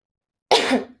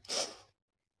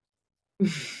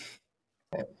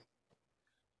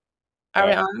Are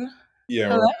we on? Yeah,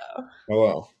 Hello.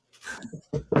 hello.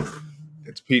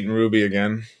 It's Pete and Ruby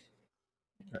again.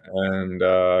 And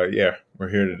yeah, we're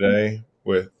here today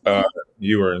with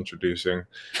you were introducing.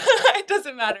 It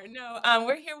doesn't matter. No,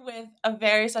 we're here with a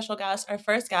very special guest. Our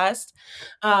first guest,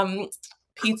 um,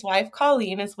 Pete's wife,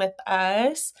 Colleen, is with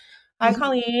us. Hi,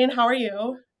 Colleen. How are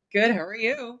you? Good. How are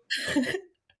you?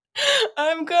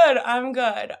 I'm good. I'm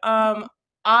good.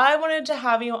 I wanted to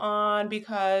have you on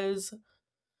because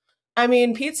I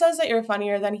mean, Pete says that you're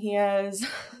funnier than he is.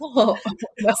 Oh,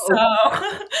 no.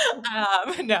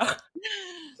 So, no.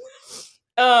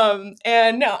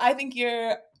 And no, I think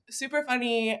you're super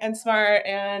funny and smart,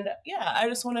 and yeah, I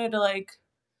just wanted to like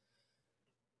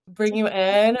bring you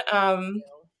in.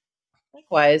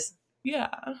 Likewise. Yeah.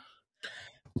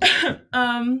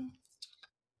 um,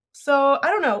 so I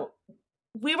don't know.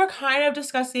 We were kind of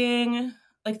discussing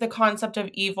like the concept of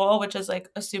evil, which is like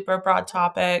a super broad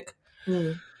topic.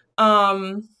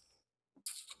 Um,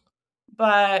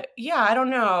 but yeah, I don't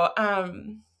know.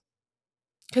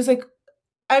 Because like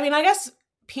I mean, I guess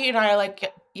Pete and I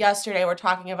like yesterday were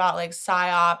talking about like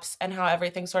psyops and how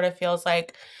everything sort of feels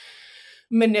like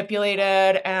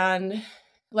manipulated and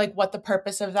like what the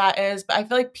purpose of that is. But I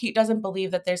feel like Pete doesn't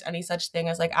believe that there's any such thing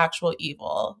as like actual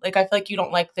evil. Like I feel like you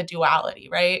don't like the duality,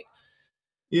 right?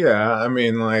 Yeah, I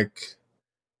mean, like,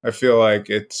 I feel like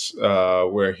it's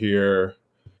we're here.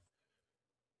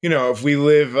 If we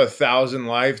live 1,000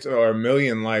 life or a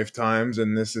million lifetimes,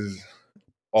 and this is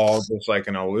all just like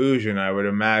an illusion, I would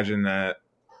imagine that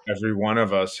every one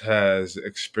of us has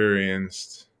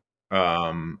experienced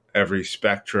every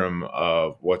spectrum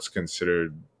of what's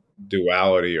considered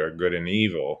duality or good and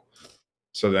evil.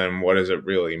 So then, what does it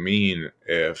really mean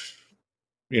if,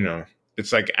 you know,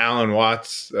 it's like Alan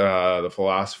Watts, the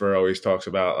philosopher, always talks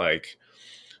about like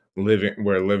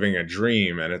we're living a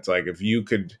dream. And it's like if you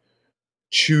could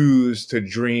choose to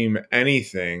dream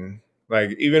anything,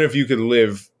 like even if you could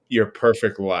live your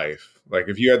perfect life, like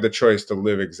if you had the choice to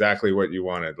live exactly what you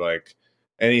wanted, like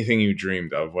anything you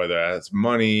dreamed of, whether that's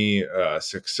money,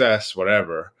 success,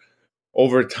 whatever,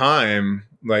 over time,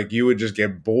 like you would just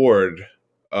get bored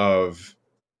of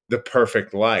the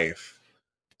perfect life.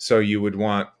 So you would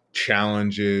want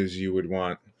challenges, you would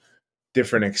want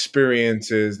different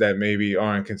experiences that maybe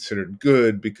aren't considered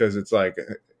good because it's like,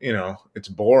 it's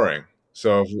boring.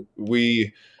 So if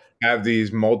we have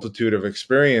these multitude of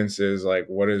experiences, like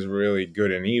what is really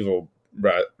good and evil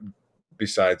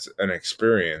besides an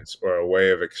experience or a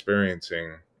way of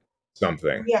experiencing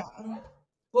something? Yeah.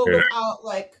 Well, You know? without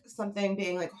like something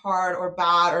being like hard or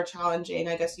bad or challenging,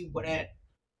 I guess you wouldn't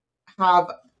have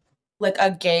like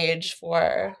a gauge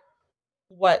for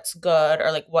what's good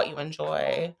or like what you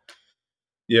enjoy.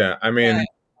 Yeah, I But mean,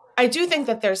 I do think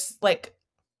that there's like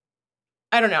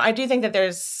I don't know. I do think that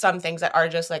there's some things that are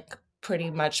just like pretty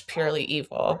much purely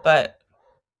evil, but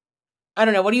I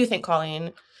don't know. What do you think,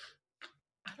 Colleen?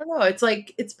 I don't know.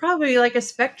 It's probably like a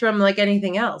spectrum like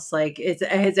anything else. Like is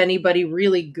anybody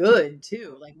really good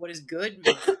too? Like what does good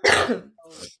mean?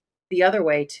 The other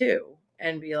way too.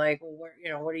 And be like, well,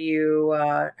 what are you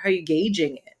how are you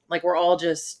gauging it? Like we're all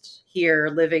just here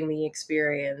living the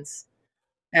experience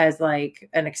as like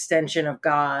an extension of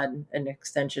God, an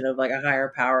extension of like a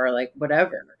higher power, like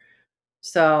whatever.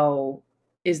 So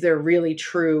is there really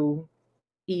true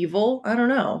evil? I don't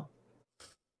know.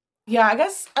 Yeah, I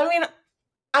guess I mean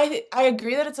I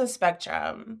agree that it's a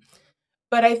spectrum,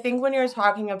 but I think when you're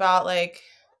talking about like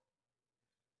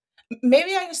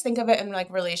maybe I just think of it in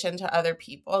like relation to other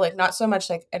people, like not so much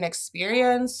like an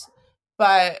experience,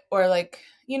 but or like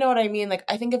you know what I mean? Like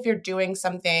I think if you're doing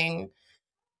something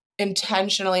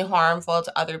intentionally harmful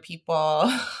to other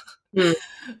people, Mm.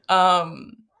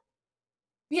 um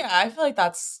yeah, I feel like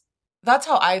that's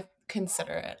how I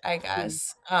consider it, I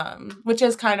guess. Which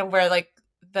is kind of where like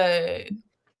the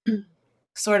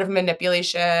sort of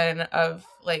manipulation of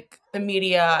like the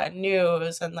media and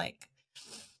news and like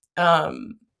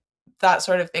um that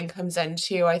sort of thing comes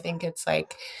into. I think it's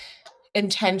like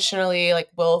intentionally like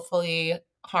willfully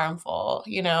harmful,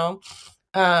 you know?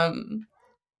 Um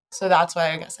so that's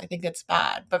why I guess I think it's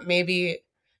bad. But maybe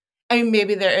I mean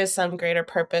maybe there is some greater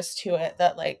purpose to it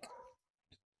that like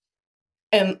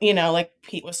and you know, like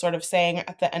Pete was sort of saying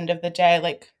at the end of the day,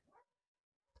 like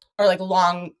or like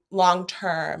long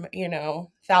term, you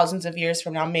know, thousands of years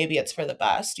from now, maybe it's for the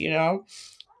best, you know?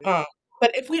 Um,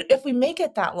 but if we make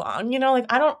it that long, you know, like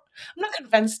I'm not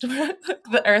convinced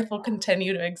the Earth will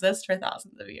continue to exist for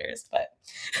thousands of years, but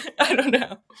I don't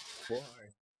know. why?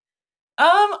 I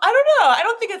don't know. I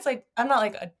don't think it's like I'm not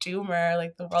like a doomer,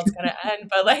 like the world's gonna end,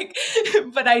 but like,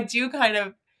 but I do kind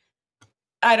of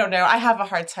I don't know. I have a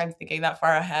hard time thinking that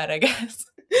far ahead, I guess.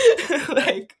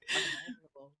 Like,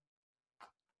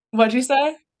 what'd you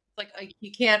say? Like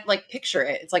you can't like picture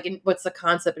it. It's like what's the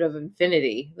concept of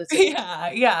infinity?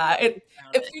 Yeah. It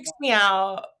freaks me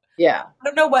out. Yeah. I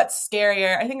don't know what's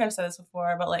scarier. I think I've said this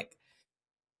before, but like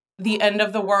the end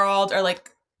of the world or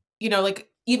like, like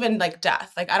even like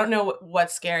death. Like I don't know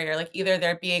what's scarier. Like either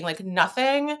there being like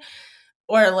nothing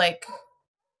or like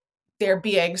there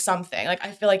being something. Like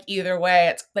I feel like either way,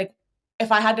 it's like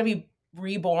if I had to be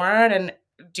reborn and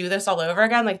do this all over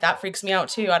again, like that freaks me out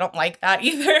too. I don't like that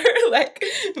either. Like,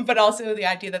 but also the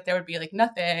idea that there would be like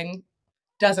nothing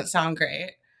doesn't sound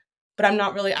great. But I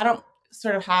don't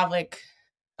sort of have like,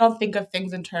 I don't think of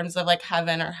things in terms of like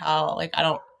heaven or hell. Like I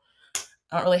don't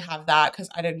really have that because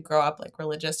I didn't grow up like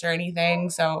religious or anything.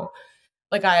 So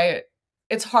like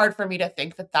it's hard for me to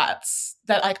think that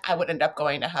like I would end up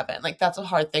going to heaven. Like that's a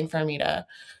hard thing for me to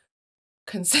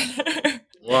consider.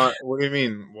 What do you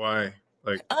mean? Why?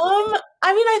 Like,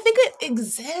 I mean, I think it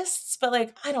exists, but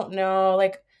like I don't know.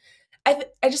 Like I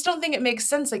just don't think it makes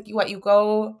sense. Like you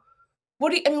go.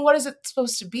 What is it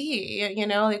supposed to be?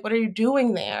 Like what are you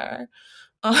doing there?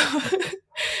 Um,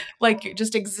 like you're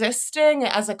just existing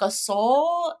as like a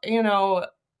soul.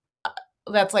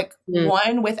 That's like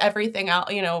one with everything else.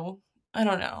 I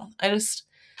don't know. It's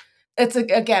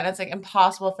like again, it's like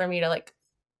impossible for me to like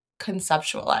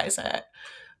conceptualize it.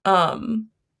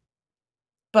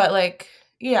 But like,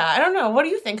 yeah, I don't know. What do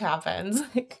you think happens?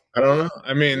 I don't know.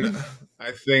 I mean,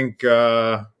 I think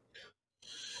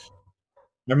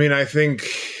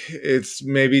it's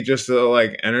maybe just a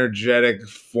like energetic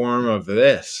form of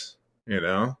this,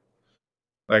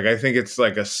 Like I think it's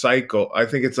like a cycle. I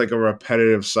think it's like a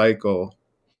repetitive cycle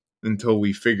until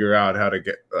we figure out how to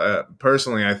get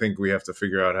personally I think we have to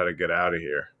figure out how to get out of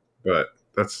here. But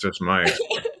that's just my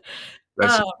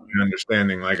my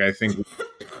understanding. Like I think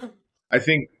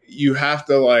you have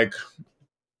to like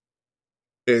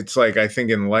it's like I think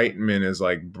enlightenment is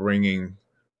like bringing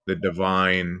the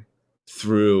divine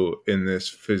through in this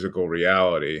physical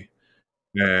reality,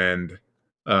 and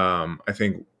I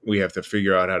think we have to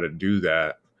figure out how to do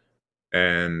that,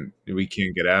 and we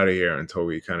can't get out of here until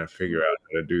we kind of figure out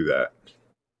how to do that.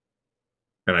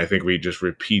 And I think we just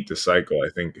repeat the cycle. I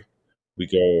think we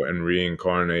go and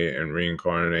reincarnate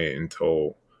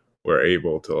until we're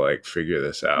able to like figure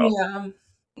this out.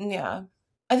 Yeah.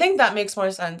 I think that makes more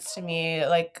sense to me.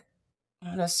 Like,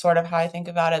 that's sort of how I think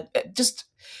about it.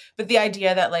 But the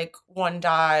idea that like one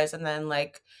dies and then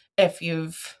like if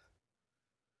you've,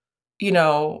 you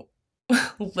know,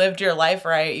 lived your life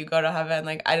right, you go to heaven.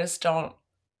 Like, I just don't.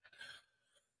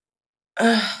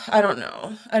 I don't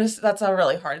know. That's a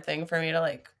really hard thing for me to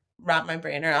like wrap my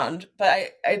brain around.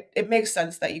 But it makes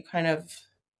sense that you kind of,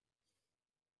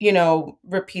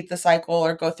 repeat the cycle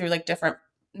or go through like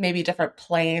maybe different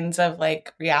planes of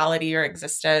like reality or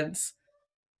existence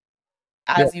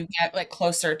as you get like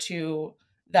closer to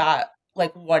that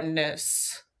like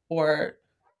oneness or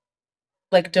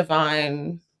like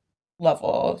divine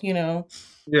level.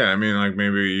 Yeah, I mean, like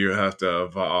maybe you have to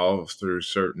evolve through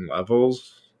certain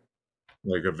levels,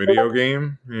 like a video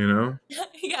game,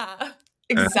 Yeah,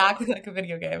 exactly like a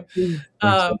video game.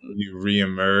 Until you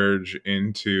reemerge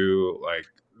into like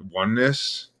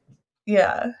oneness.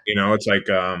 Yeah. It's like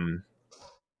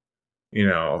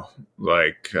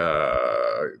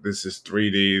this is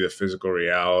 3D, the physical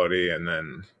reality, and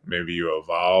then maybe you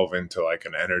evolve into like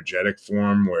an energetic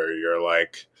form where you're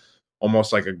like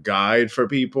almost like a guide for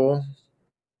people.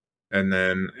 And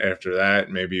then after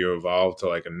that, maybe you evolve to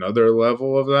like another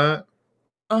level of that.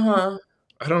 I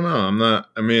don't know.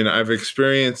 I've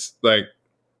experienced like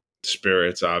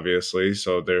spirits, obviously,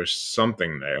 so there's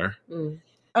something there.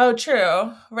 Oh,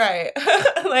 true. Right.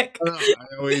 Like,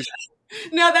 I always.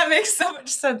 No, that makes so much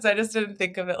sense. I just didn't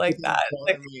think of it like that.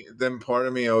 Part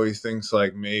of me always thinks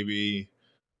like maybe,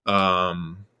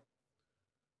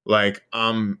 like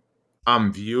I'm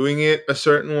viewing it a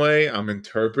certain way. I'm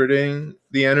interpreting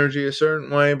the energy a certain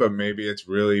way, but maybe it's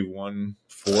really one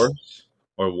force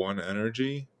or one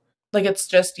energy. Like it's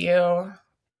just you.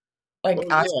 Like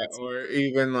or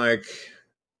even like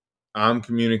I'm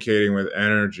communicating with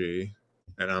energy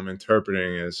and I'm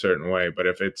interpreting it a certain way. But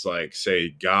if it's like, say,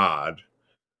 God,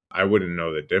 I wouldn't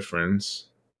know the difference,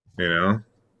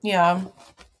 Yeah.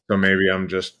 So maybe I'm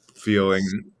just feeling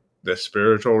the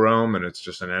spiritual realm and it's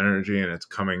just an energy and it's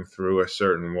coming through a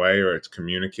certain way or it's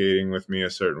communicating with me a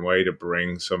certain way to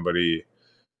bring somebody,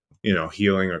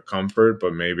 healing or comfort.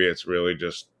 But maybe it's really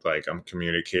just like I'm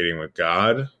communicating with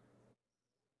God.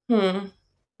 And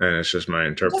it's just my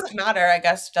interpretation. It doesn't matter, I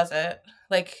guess, does it?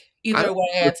 Like either way,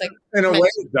 it's like in a way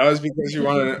it does, because you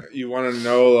want to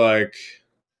know like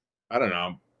I don't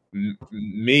know,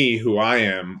 me, who I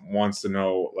am, wants to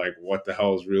know like what the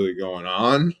hell is really going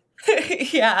on.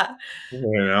 Yeah.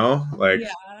 Like,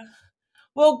 Yeah.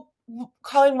 Well,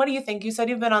 Colleen, what do you think? You said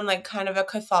you've been on like kind of a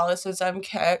Catholicism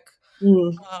kick.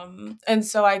 And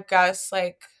so I guess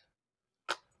like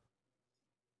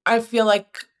I feel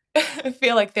like I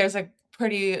feel like there's a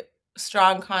pretty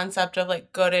strong concept of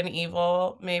like good and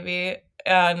evil, maybe,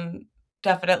 and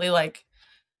definitely like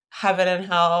heaven and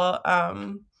hell.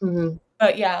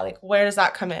 But yeah, like where does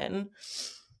that come in?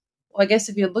 Well, I guess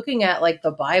if you're looking at like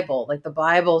the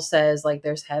Bible says like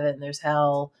there's heaven, there's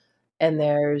hell, and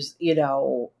there's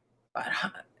the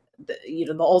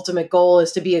ultimate goal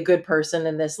is to be a good person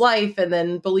in this life, and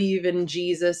then believe in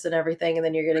Jesus and everything, and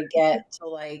then you're gonna get to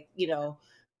like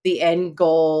the end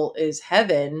goal is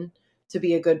heaven to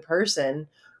be a good person.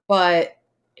 But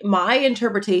my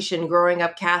interpretation growing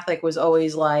up Catholic was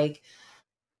always like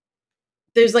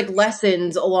there's like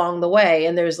lessons along the way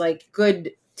and there's like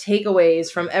good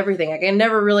takeaways from everything. Like I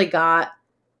never really got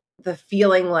the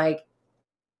feeling like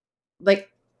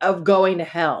of going to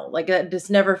hell. Like it just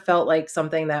never felt like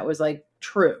something that was like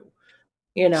true.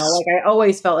 Like I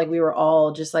always felt like we were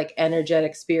all just like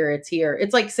energetic spirits here.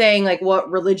 It's like saying like what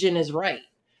religion is right.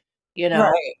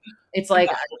 Right. It's like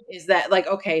is that like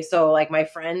okay, so like my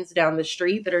friends down the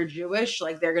street that are Jewish,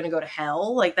 like they're going to go to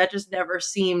hell? Like that just never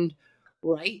seemed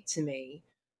right to me.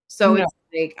 So No. it's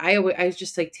like I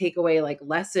just like take away like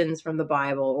lessons from the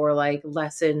Bible or like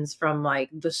lessons from like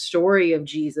the story of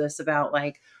Jesus about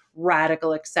like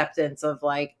radical acceptance of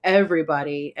like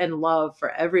everybody and love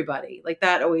for everybody. Like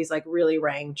that always like really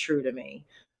rang true to me.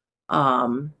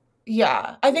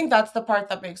 Yeah, I think that's the part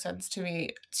that makes sense to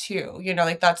me too.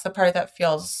 Like that's the part that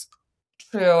feels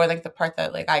true, or like the part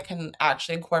that like I can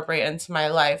actually incorporate into my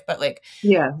life. But like,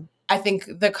 yeah. I think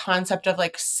the concept of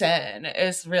like sin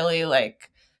is really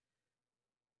like,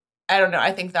 I don't know.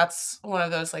 I think that's one of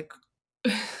those like,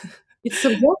 It's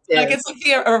subjective. like it's like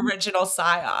the original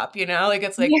psyop, like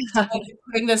it's like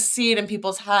putting this seed in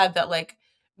people's head that like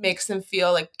makes them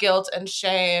feel like guilt and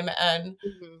shame and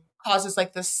causes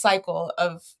like this cycle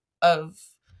of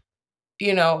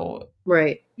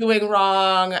right. doing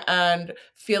wrong and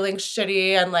feeling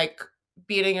shitty and like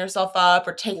beating yourself up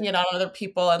or taking it out on other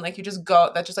people, and like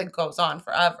that just like goes on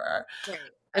forever. Right.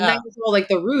 And that was all like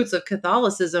the roots of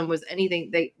Catholicism was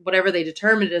anything whatever they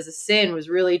determined as a sin was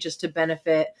really just to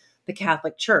benefit the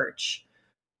Catholic Church.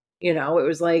 It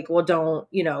was like, well,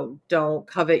 don't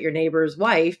covet your neighbor's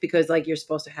wife because like you're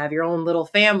supposed to have your own little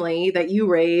family that you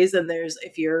raise. And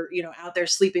if you're, out there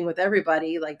sleeping with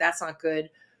everybody, like that's not good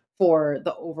for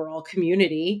the overall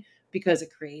community because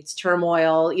it creates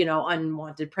turmoil,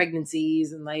 unwanted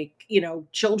pregnancies and like,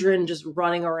 children just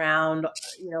running around,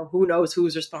 who knows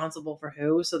who's responsible for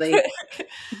who. So they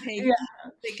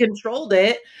controlled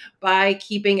it by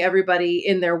keeping everybody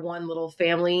in their one little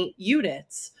family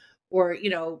units or,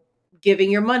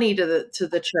 giving your money to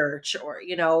the church or,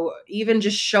 even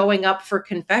just showing up for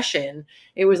confession.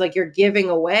 It was like you're giving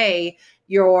away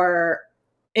your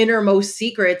innermost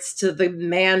secrets to the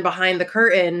man behind the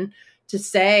curtain to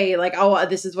say like, oh,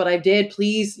 this is what I did.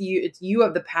 Please, you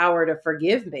have the power to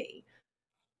forgive me.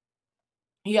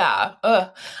 Yeah.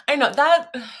 I know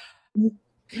that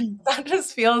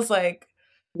just feels like,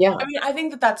 yeah. I mean, I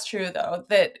think that that's true though,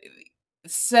 that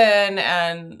sin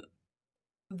and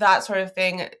that sort of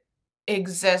thing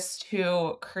exists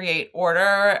to create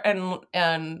order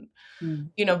and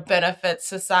benefit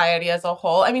society as a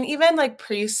whole. I mean, even like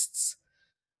priests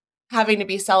having to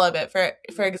be celibate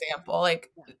for example,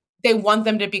 like they want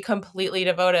them to be completely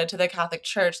devoted to the Catholic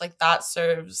Church, like that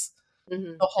serves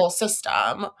the whole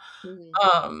system.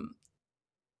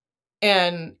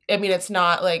 And I mean, it's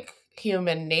not like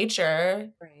human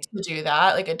nature to do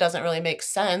that. Like it doesn't really make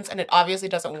sense and it obviously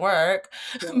doesn't work.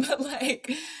 But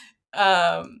like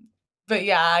but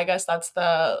yeah, I guess that's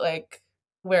the like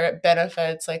where it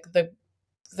benefits like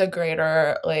the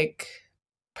greater like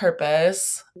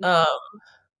purpose.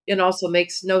 It also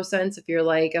makes no sense if you're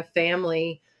like a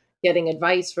family getting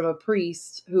advice from a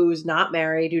priest who's not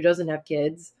married, who doesn't have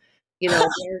kids.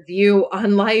 Their view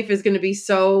on life is going to be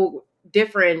so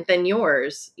different than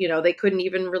yours. They couldn't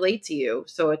even relate to you.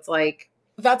 So it's like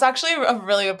that's actually a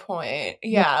really good point.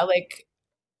 Yeah, like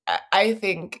I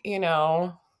think,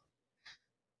 yeah,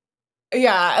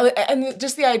 and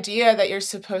just the idea that you're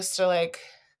supposed to like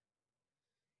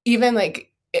even like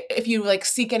if you like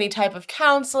seek any type of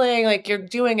counseling, like you're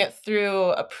doing it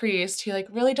through a priest who like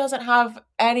really doesn't have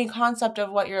any concept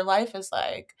of what your life is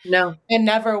like. No. And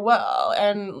never will.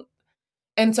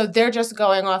 And so they're just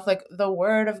going off like the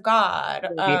word of God,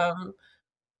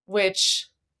 which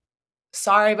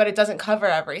sorry, but it doesn't cover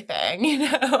everything, you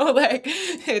know? Like,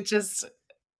 it just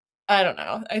I don't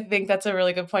know. I think that's a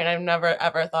really good point. I've never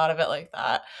ever thought of it like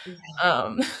that.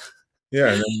 Um, Yeah,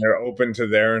 and then they're open to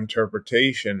their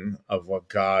interpretation of what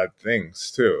God thinks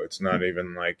too. It's not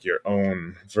even like your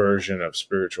own version of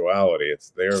spirituality, it's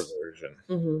their version.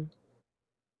 Mm-hmm.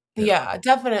 yeah,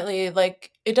 definitely.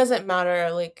 Like, it doesn't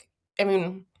matter. Like, I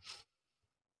mean,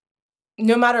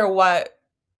 no matter what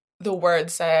the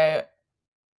words say,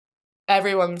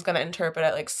 everyone's going to interpret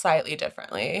it like slightly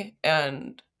differently.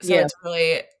 And so Yeah. it's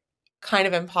really kind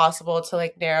of impossible to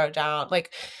like narrow down.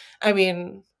 Like, I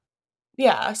mean,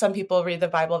 yeah, some people read the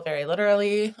Bible very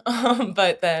literally,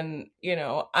 but then, you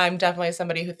know, I'm definitely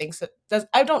somebody who thinks it does.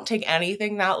 I don't take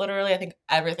anything that literally. I think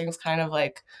everything's kind of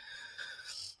like,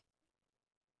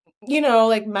 you know,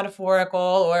 like metaphorical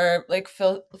or like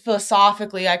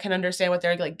philosophically. I can understand what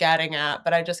they're like getting at,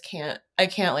 but I just can't. I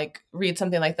can't like read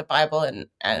something like the Bible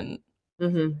and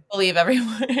Mm-hmm. believe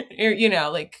everyone. You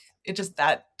know, like it just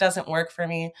that doesn't work for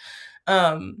me.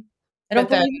 I don't But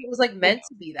then believe it was like meant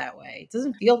to be that way. It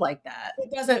doesn't feel like that.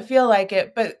 it doesn't feel like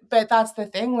it, but that's the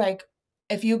thing, like,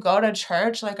 if you go to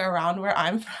church, like, around where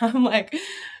I'm from, like,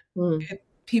 Mm.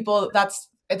 people that's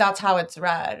how it's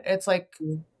read. It's, like,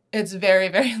 Mm. it's very,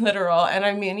 very literal, and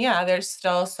I mean, yeah, there's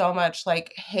still so much,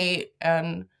 like, hate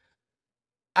and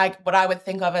what I would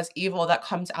think of as evil that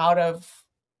comes out of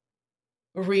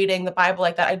reading the Bible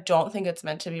like that. I don't think it's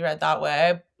meant to be read that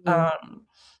way, Mm.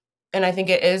 and I think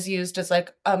it is used as,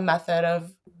 like, a method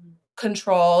of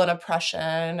control and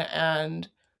oppression and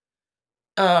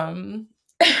um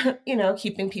you know,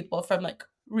 keeping people from like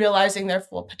realizing their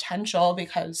full potential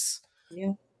because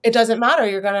Yeah. it doesn't matter,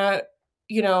 you're gonna,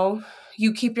 you know,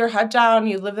 you keep your head down,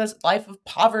 you live this life of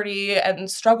poverty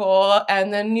and struggle,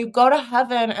 and then you go to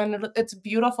heaven and it's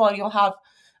beautiful and you'll have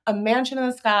a mansion in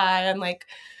the sky and like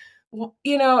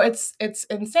you know, it's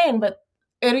insane, but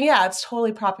yeah, it's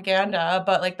totally propaganda,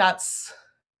 but like that's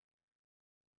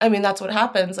I mean that's what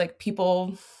happens, like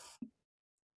people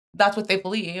that's what they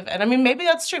believe, and I mean maybe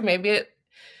that's true, maybe it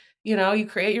you know, you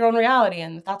create your own reality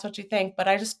and that's what you think. But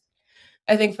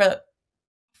I think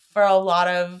for a lot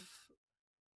of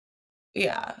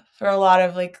yeah, for a lot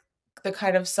of like the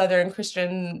kind of Southern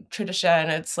Christian tradition,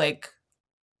 it's like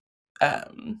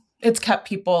it's kept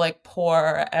people like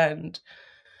poor and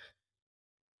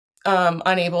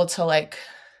unable to like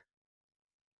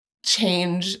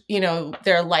change, you know,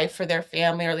 their life for their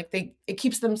family or like they it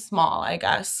keeps them small, I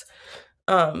guess.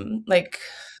 Like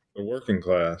The working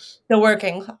class. the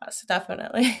working class,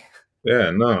 definitely.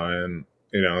 Yeah, no, and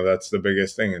that's the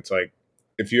biggest thing. It's like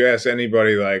if you ask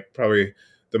anybody, like probably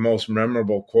the most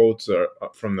memorable quotes are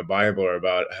from the Bible are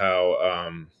about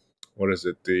how what is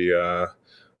it?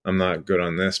 I'm not good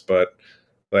on this, but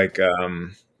like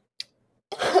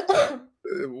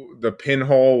the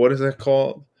pinhole, what is it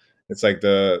called? It's like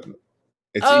it's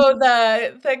Oh, easy,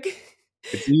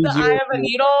 it's the easier eye of a for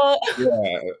needle.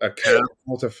 a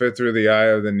camel to fit through the eye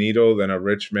of the needle than a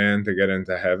rich man to get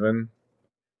into heaven.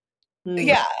 Mm.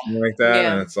 Yeah. Like that,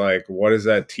 and Yeah. it's like, what is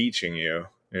that teaching you?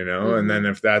 And then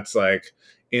Mhm. if that's like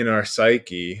in our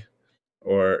psyche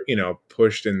or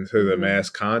pushed into the Mhm. mass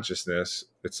consciousness,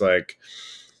 it's like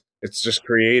it's just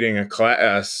creating a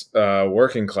class,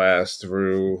 working class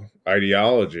through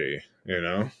ideology.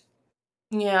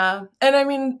 Yeah. And I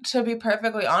mean, to be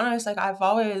perfectly honest, like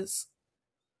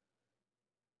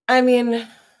I mean,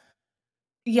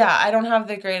 yeah, I don't have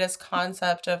the greatest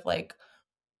concept of like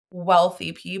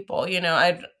wealthy people, you know.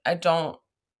 I don't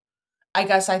I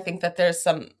guess I think that there's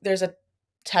a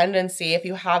tendency if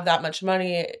you have that much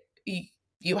money, you,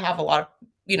 you have a lot of,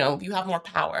 you know, you have more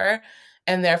power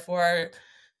and therefore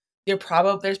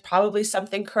there's probably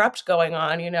something corrupt going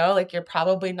on, you know? Like you're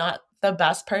probably not the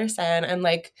best person and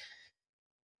like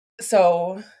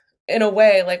so in a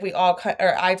way like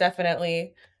or I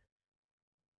definitely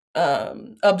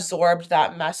absorbed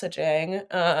that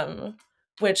messaging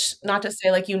which not to say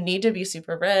like you need to be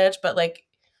super rich but like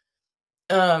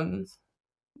um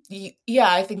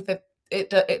yeah, I think that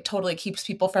it totally keeps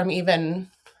people from even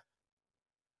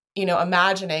you know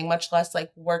imagining much less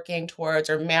like working towards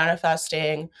or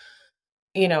manifesting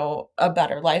you know a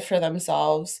better life for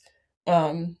themselves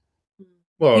um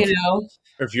Well, you if know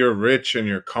if you're rich and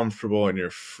you're comfortable and you're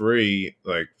free,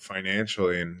 like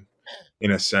financially and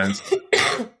in a sense,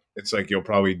 it's like you'll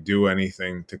probably do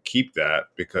anything to keep that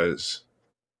because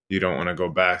you don't want to go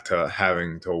back to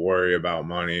having to worry about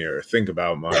money or think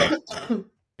about money.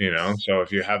 So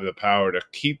if you have the power to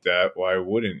keep that, why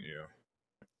wouldn't you?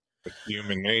 It's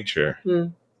human nature.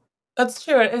 Mm. that's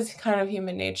true, it is kind of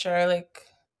human nature like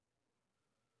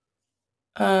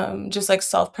just like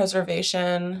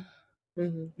self-preservation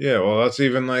Yeah, well, that's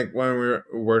even like when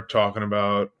we're talking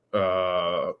about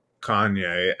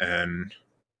Kanye and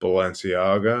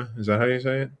Balenciaga. Is that how you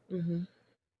say it?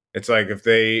 It's like if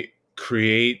they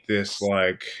create this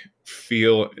like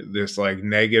this like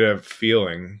negative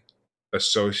feeling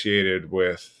associated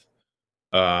with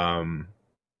um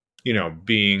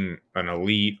being an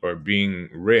elite or being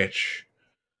rich.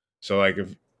 So like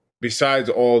if besides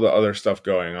all the other stuff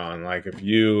going on, like if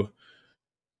you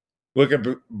look at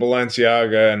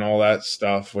Balenciaga and all that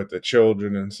stuff with the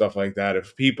children and stuff like that,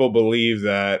 if people believe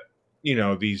that,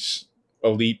 these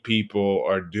elite people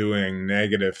are doing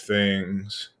negative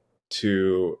things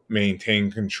to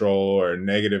maintain control or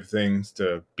negative things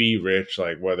to be rich,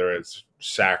 like whether it's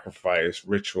sacrifice,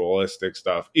 ritualistic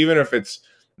stuff, even if it's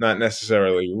not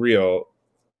necessarily real,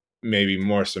 maybe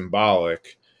more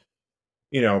symbolic,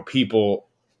 people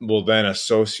will then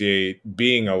associate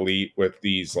being elite with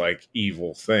these like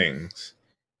evil things.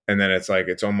 And then it's like,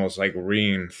 it's almost like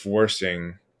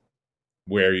reinforcing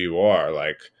where you are.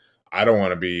 Like, I don't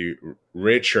want to be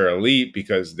rich or elite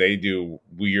because they do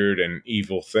weird and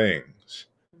evil things,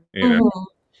 you know? Mm-hmm.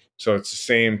 So it's the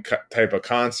same type of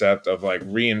concept of like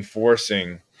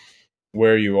reinforcing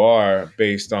where you are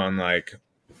based on like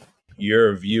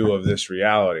your view of this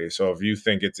reality. So if you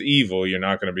think it's evil, you're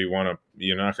not going to want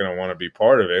to be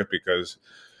part of it, because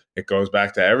it goes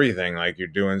back to everything. Like, you're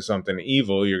doing something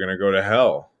evil, you're going to go to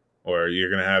hell, or you're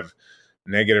going to have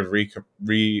negative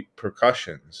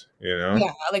repercussions, Yeah,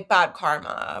 like bad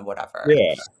karma, whatever.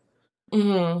 Yeah.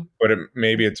 Mm-hmm. But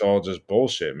maybe it's all just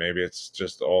bullshit. Maybe it's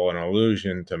just all an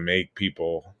illusion to make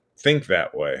people think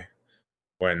that way,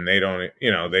 when they don't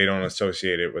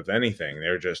associate it with anything.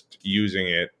 They're just using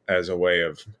it as a way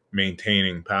of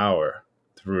maintaining power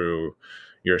through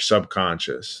your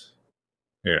subconscious,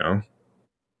 you know?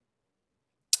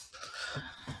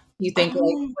 You think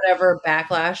like whatever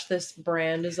backlash this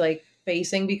brand is like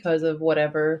facing because of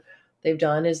whatever they've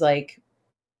done is like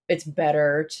it's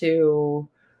better to,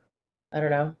 I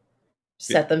don't know,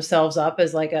 set themselves up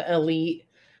as like an elite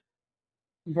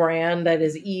brand that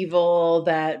is evil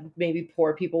that maybe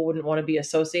poor people wouldn't want to be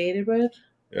associated with?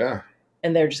 Yeah.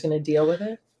 And they're just going to deal with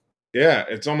it? Yeah.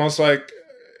 It's almost like,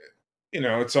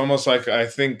 I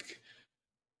think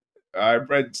I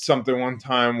read something one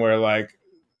time where like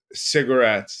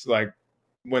cigarettes, like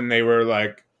when they were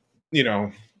like,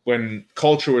 when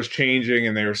culture was changing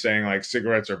and they were saying like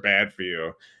cigarettes are bad for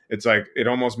you, it's like it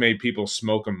almost made people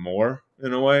smoke them more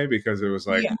in a way, because it was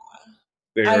like, yeah,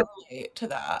 they I were, relate to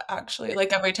that actually.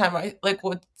 Like every time I like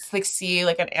would like see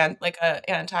like a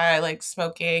anti like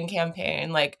smoking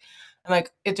campaign, like I'm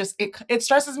like it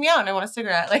stresses me out and I want a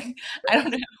cigarette. Like I don't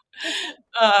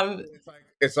know.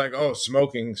 it's like, oh,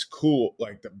 smoking's cool,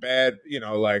 like the bad,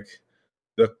 like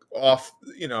the off,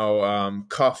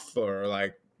 cuff, or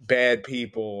like bad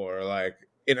people, or like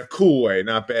in a cool way,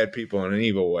 not bad people in an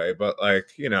evil way, but like,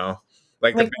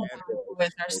 like the like bad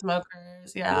with our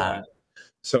smokers, yeah. yeah.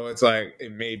 So it's like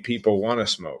it made people want to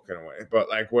smoke in a way. But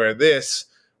like when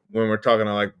we're talking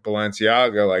to like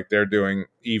Balenciaga, like they're doing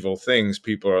evil things,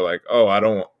 people are like, oh, I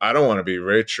don't want to be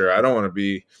rich, or I don't want to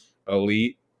be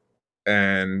elite.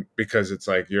 And because it's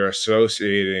like your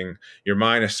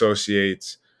mind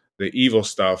associates the evil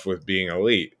stuff with being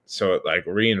elite. So it like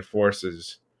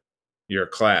reinforces your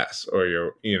class, or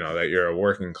that you're a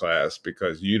working class,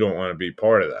 because you don't want to be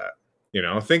part of that.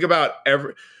 Think about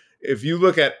if you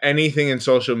look at anything in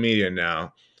social media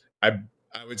now, I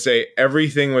I would say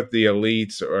everything with the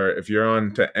elites, or if you're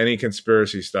on to any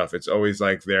conspiracy stuff, it's always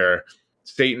like they're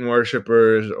Satan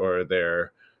worshippers, or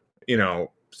they're,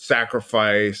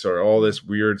 sacrifice, or all this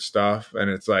weird stuff. And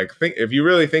it's like, if you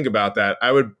really think about that,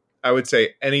 I would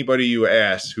say anybody you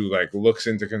ask who like looks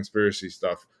into conspiracy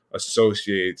stuff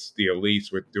associates the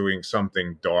elites with doing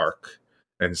something dark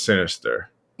and sinister.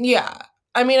 Yeah.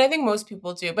 I mean, I think most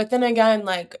people do. But then again,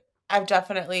 like I've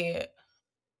definitely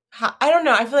I don't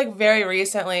know, I feel like very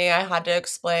recently I had to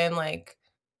explain like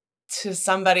to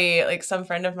somebody, like some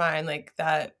friend of mine, like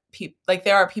that like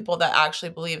there are people that actually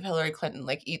believe Hillary Clinton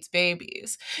like eats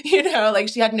babies. Like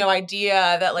she had no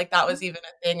idea that like that was even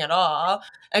a thing at all.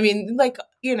 I mean, like,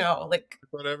 like I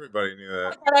thought everybody knew I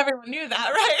that. thought everyone knew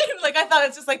that, right? Like I thought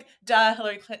it's just like, duh,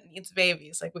 Hillary Clinton eats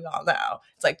babies. Like we all know.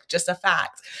 It's like just a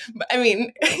fact. But I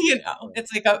mean,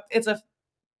 it's like it's a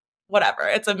whatever.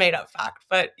 It's a made up fact.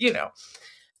 But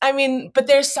I mean, but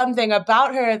there's something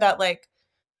about her that like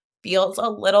feels a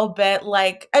little bit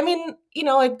like, I mean,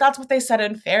 like that's what they said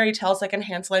in fairy tales, like in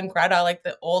Hansel and Gretel, like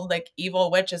the old like evil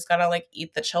witch is gonna like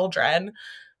eat the children.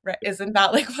 Right? Isn't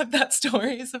that like what that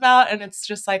story is about? And it's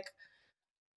just like,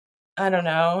 I don't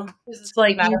know. It's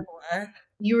like metaphor.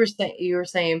 you were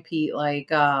saying, Pete,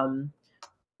 like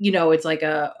it's like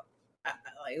the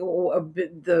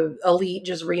elite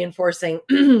just reinforcing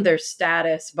their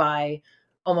status by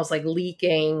almost like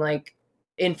leaking like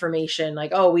information,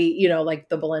 like, oh, we, like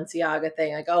the Balenciaga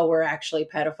thing, like, oh, we're actually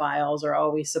pedophiles, or oh,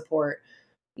 we support,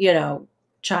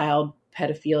 child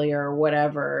pedophilia or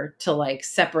whatever, to like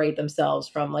separate themselves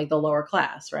from like the lower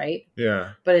class, right?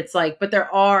 Yeah. But it's like, but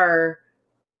there are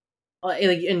like,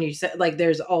 and you said like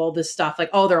there's all this stuff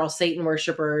like, oh, they're all Satan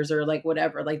worshipers or like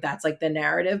whatever, like that's like the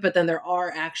narrative, but then there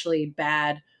are actually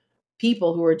bad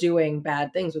people who are doing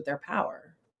bad things with their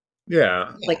power,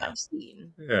 Yeah. like I've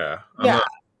seen. Yeah. Yeah.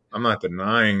 I'm not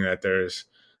denying that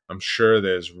I'm sure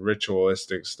there's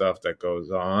ritualistic stuff that goes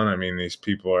on. I mean, these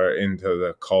people are into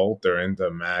the cult, they're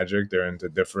into magic, they're into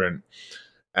different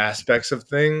aspects of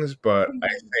things, but I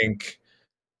think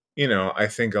I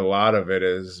think a lot of it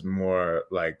is more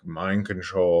like mind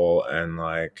control and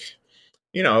like,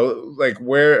 like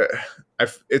where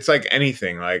it's like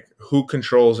anything, like who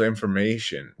controls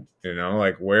information,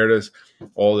 like where does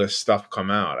all this stuff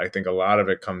come out? I think a lot of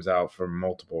it comes out for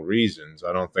multiple reasons.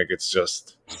 I don't think it's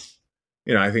just,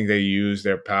 I think they use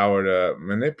their power to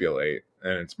manipulate,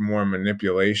 and it's more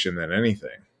manipulation than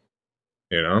anything,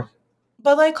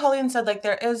 But like Colleen said, like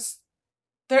there is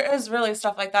really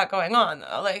stuff like that going on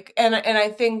though. Like, and I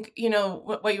think,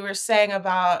 what you were saying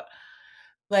about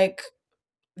like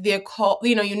the occult,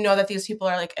 that these people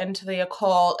are like into the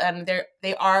occult and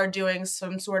they are doing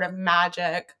some sort of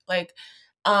magic. Like,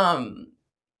 I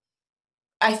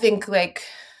think like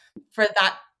for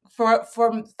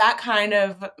that kind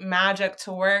of magic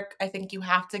to work, I think you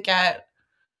have to get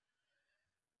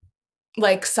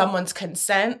like someone's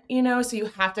consent, so you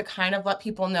have to kind of let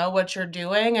people know what you're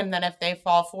doing, and then if they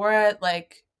fall for it,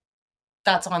 like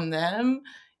that's on them.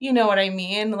 You know what I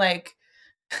mean? Like,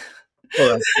 well,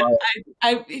 that's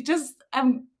why.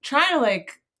 I'm trying to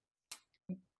like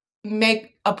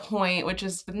make a point, which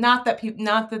is not that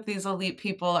these elite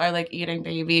people are like eating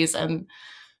babies and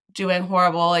doing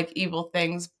horrible like evil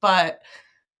things, but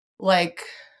like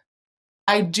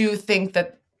I do think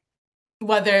that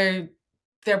whether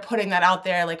they're putting that out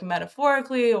there like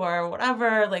metaphorically or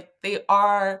whatever, like they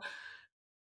are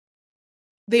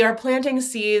planting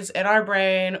seeds in our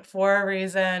brain for a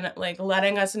reason, like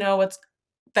letting us know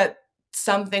that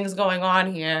something's going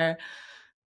on here,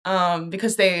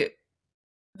 because they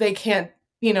can't,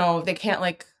 they can't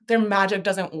like, their magic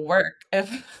doesn't work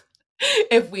if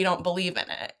if we don't believe in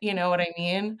it. You know what I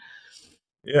mean?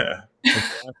 Yeah,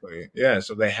 exactly. Yeah,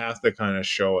 so they have to kind of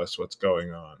show us what's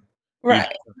going on. You Right.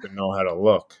 just have to know how to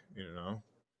look,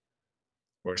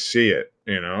 or see it.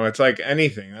 It's like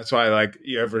anything. That's why, like,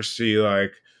 you ever see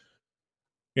like,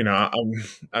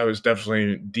 I was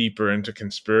definitely deeper into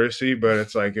conspiracy, but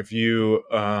it's like if you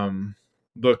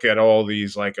look at all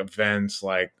these like events,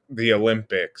 like the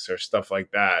Olympics or stuff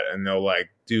like that, and they'll like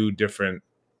do different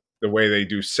the way they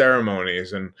do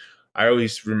ceremonies. And I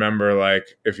always remember,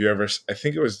 like, if you ever, I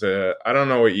think it was I don't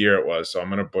know what year it was, so I'm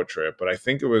going to butcher it, but I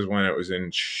think it was when it was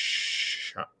in,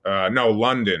 no,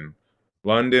 London.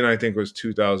 London, I think, was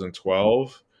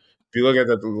 2012. If you look at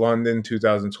the London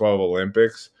 2012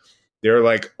 Olympics, their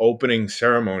like opening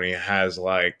ceremony has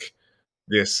like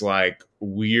this like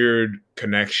weird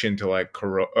connection to like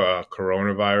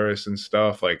coronavirus and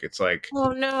stuff. Like it's like,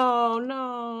 Oh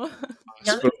no.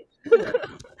 hospital.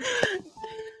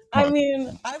 I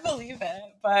mean, I believe it,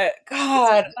 but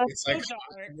God, It's that's like, so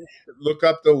dark. look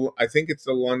up I think it's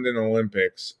the London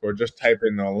Olympics, or just type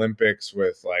in the Olympics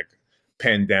with like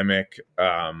pandemic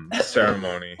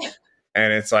ceremony,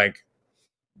 and it's like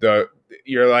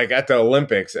you're like at the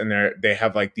Olympics, and they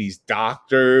have like these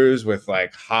doctors with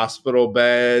like hospital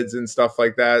beds and stuff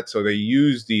like that. So they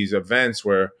use these events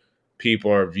where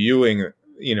people are viewing,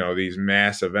 these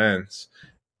mass events,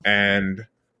 and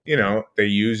they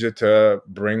use it to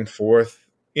bring forth,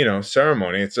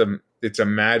 ceremony. It's a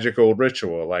magical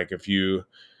ritual. Like if you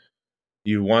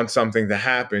want something to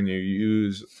happen, you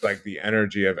use like the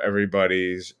energy of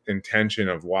everybody's intention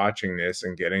of watching this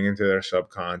and getting into their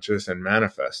subconscious and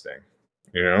manifesting,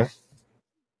 So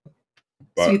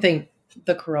but you think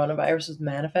the coronavirus was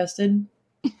manifested?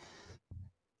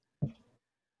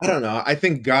 I don't know. I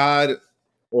think God,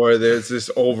 or there's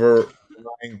this overlying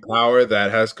power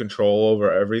that has control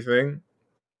over everything.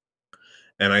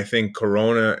 And I think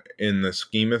Corona, in the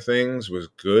scheme of things, was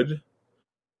good,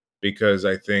 because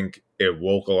I think it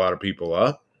woke a lot of people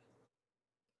up.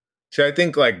 See, I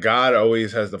think like God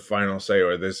always has the final say,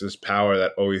 or there's this power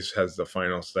that always has the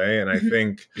final say. And I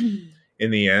think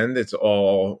in the end, it's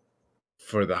all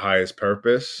for the highest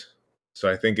purpose.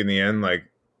 So I think in the end, like,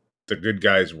 the good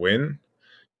guys win.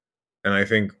 And I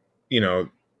think, the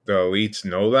elites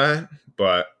know that,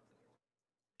 but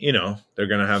they're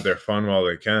going to have their fun while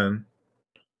they can.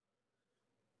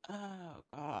 Oh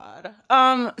God.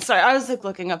 Sorry, I was like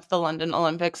looking up the London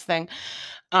Olympics thing.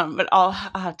 But I'll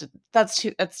have to. That's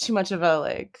too much of a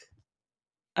like.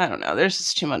 I don't know. There's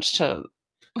just too much to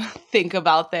think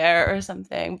about there or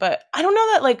something. But I don't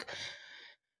know that like.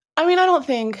 I mean, I don't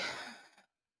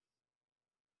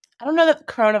know that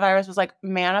coronavirus was like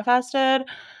manifested.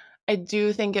 I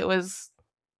do think it was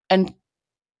an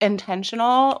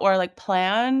intentional or like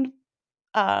planned.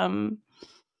 Um,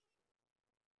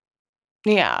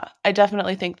 yeah, I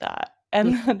definitely think that.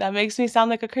 And that makes me sound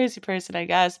like a crazy person, I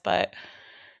guess, but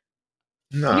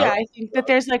No. yeah, I think that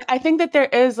there is like a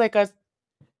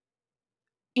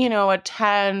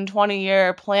 10,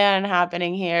 20-year plan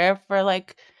happening here for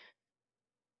like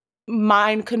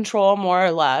mind control more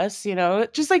or less,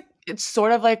 just like it's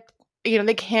sort of like,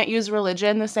 they can't use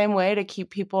religion the same way to keep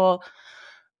people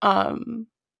to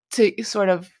sort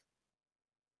of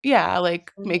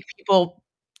like make people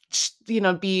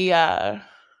be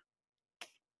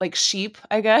like sheep,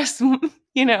 I guess,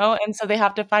 and so they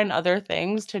have to find other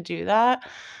things to do that.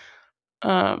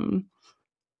 And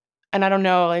I don't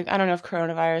know if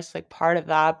coronavirus is like part of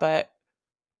that, but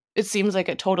it seems like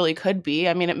it totally could be.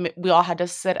 I mean, we all had to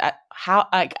sit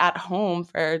at home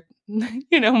for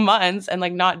months and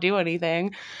like not do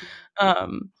anything.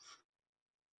 Um,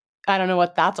 I don't know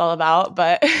what that's all about,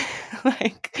 but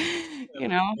like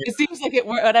it seems like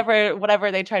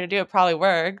whatever they tried to do, it probably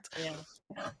worked.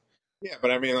 Yeah,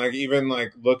 but I mean, like, even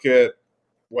like look at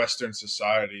Western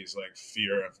society's like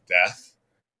fear of death.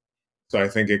 So I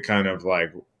think it kind of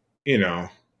like, you know,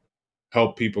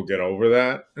 help people get over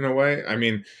that in a way. I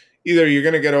mean, either you're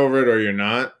going to get over it or you're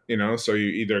not, so you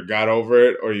either got over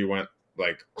it or you went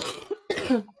like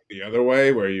the other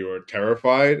way where you were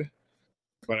terrified.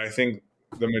 But I think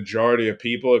the majority of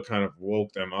people, it kind of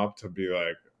woke them up to be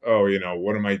like, oh,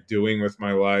 what am I doing with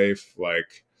my life?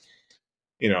 Like,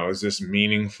 is this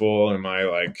meaningful? Am I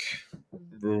like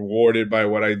rewarded by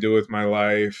what I do with my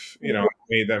life?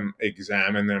 Made them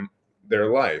examine their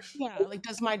life. Yeah, like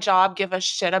does my job give a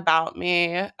shit about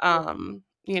me? Like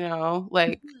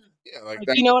Yeah, like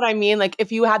that. you know what I mean? Like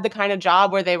if you had the kind of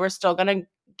job where they were still gonna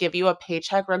give you a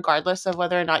paycheck regardless of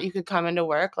whether or not you could come into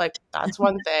work, like that's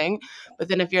one thing. But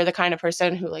then if you're the kind of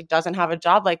person who like doesn't have a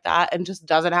job like that and just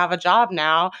doesn't have a job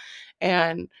now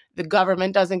and the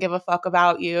government doesn't give a fuck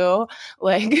about you,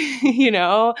 like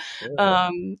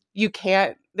you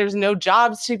can't, there's no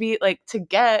jobs to be like to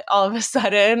get all of a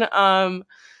sudden.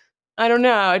 I don't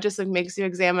know, it just like makes you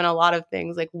examine a lot of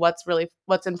things, like what's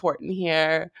important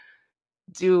here.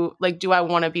 Do I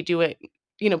want to be doing,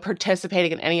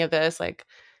 participating in any of this? Like,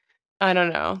 I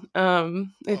don't know.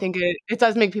 I think it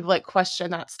does make people like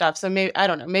question that stuff. So maybe, I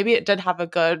don't know, maybe it did have a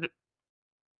good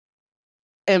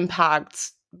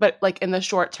impact, but like in the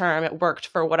short term, it worked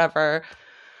for whatever.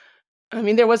 I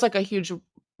mean, there was like a huge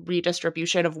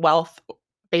redistribution of wealth,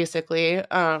 basically.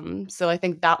 So I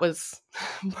think that was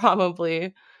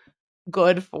probably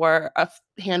good for a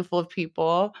handful of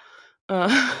people.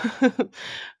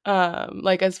 Uh,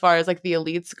 like as far as like the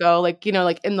elites go, like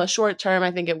like in the short term,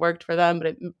 I think it worked for them,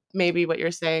 but maybe what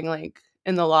you're saying, like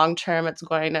in the long term, it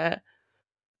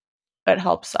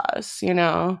helps us.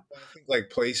 I think like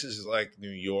places like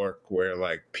New York where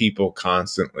like people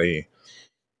constantly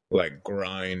like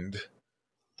grind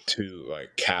to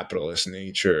like capitalist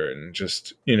nature and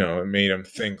just it made them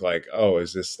think like, oh,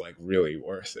 is this like really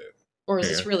worth it, or is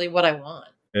this really what I want?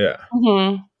 Yeah.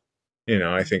 Mm-hmm.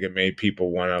 I think it made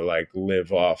people want to like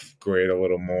live off grid a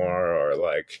little more or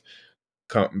like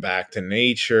come back to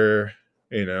nature,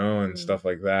 and stuff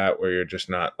like that, where you're just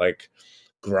not like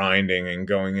grinding and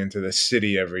going into the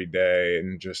city every day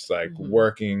and just like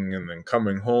working and then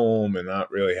coming home and not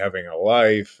really having a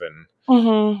life and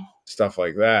stuff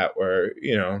like that, where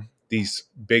these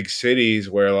big cities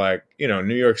where like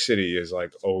New York City is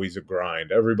like always a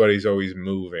grind, everybody's always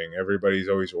moving, everybody's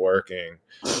always working,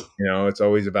 it's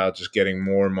always about just getting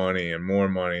more money and more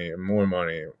money and more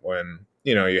money, when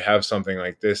you have something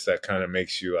like this that kind of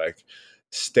makes you like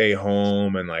stay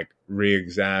home and like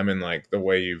re-examine like the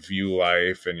way you view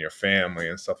life and your family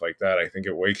and stuff like that. I think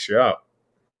it wakes you up.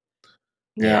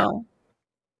 Yeah.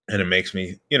 And it makes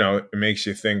me, it makes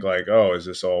you think like, oh, is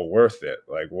this all worth it?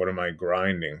 Like, what am I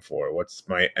grinding for? What's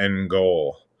my end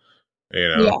goal?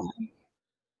 Yeah.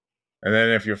 And then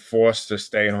if you're forced to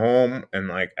stay home and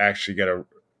like actually get a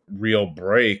real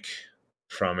break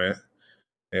from it,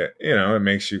 it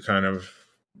makes you kind of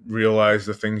realize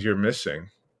the things you're missing,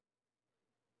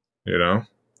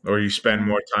 or you spend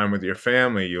more time with your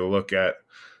family. You look at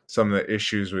some of the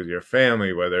issues with your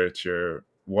family, whether it's your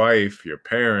wife, your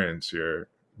parents, your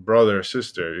brother or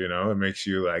sister, you know. It makes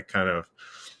you like kind of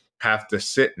have to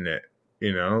sit in it,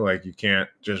 you know, like you can't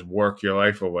just work your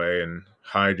life away and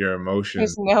hide your emotions.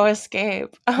 There's no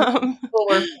escape. People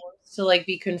were forced to like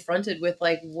be confronted with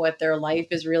like what their life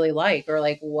is really like, or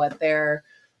like what they're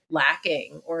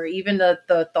lacking, or even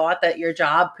the thought that your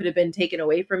job could have been taken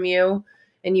away from you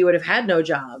and you would have had no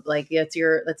job. Like that's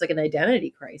like an identity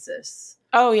crisis.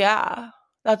 Oh yeah.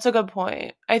 That's a good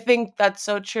point. I think that's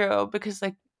so true because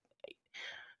like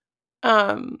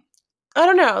um I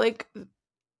don't know, like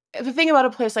the thing about a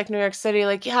place like New York City,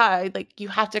 like yeah, like you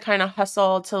have to kind of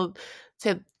hustle to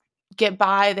get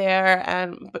by there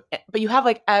and but you have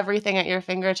like everything at your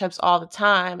fingertips all the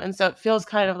time. And so it feels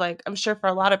kind of like I'm sure for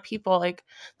a lot of people like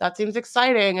that seems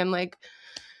exciting and like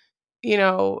you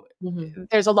know Mm-hmm.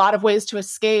 there's a lot of ways to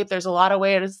escape. There's a lot of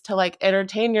ways to like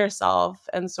entertain yourself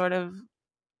and sort of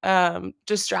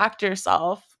distract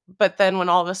yourself. But then when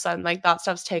all of a sudden like that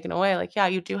stuff's taken away, like yeah,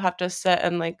 you do have to sit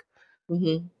and like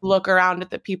Mm-hmm. look around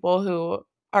at the people who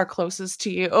are closest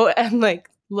to you and like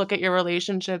look at your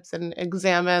relationships and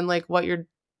examine like what you're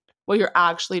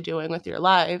actually doing with your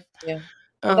life. Yeah.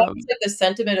 Well, that was Um like the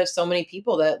sentiment of so many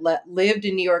people that lived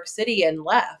in New York City and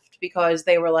left because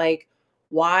they were like,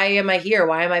 why am I here?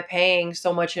 Why am I paying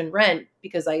so much in rent?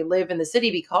 Because I live in the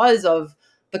city because of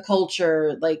the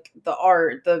culture, like the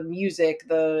art, the music,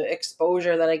 the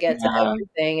exposure that I get to yeah.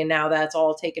 everything. And now that's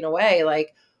all taken away.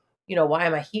 Like, why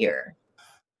am I here?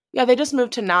 Yeah, they just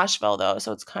moved to Nashville though,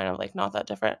 so it's kind of like not that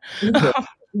different.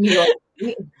 New York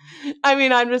City. I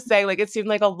mean, I'm just saying like it seemed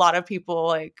like a lot of people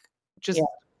like Yeah. just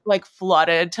like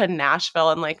flooded to Nashville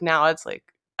and like now it's like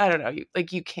I don't know,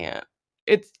 you can't.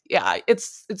 It's yeah,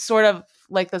 it's sort of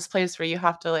like this place where you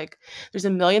have to like there's a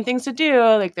million things to do,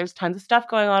 like there's tons of stuff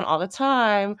going on all the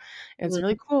time. And it's Mhm.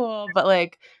 really cool, but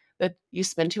like that you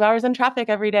spend 2 hours in traffic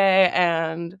every day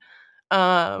and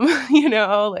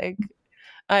like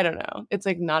I don't know. It's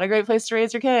like not a great place to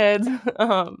raise your kids.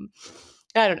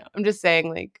 I don't know. I'm just saying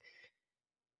like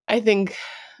I think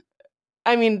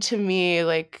I mean to me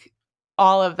like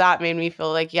all of that made me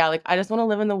feel like yeah, like I just want to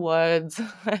live in the woods.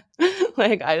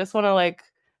 Like I just want to like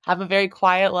have a very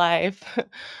quiet life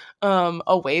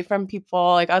away from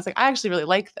people. Like I was like I actually really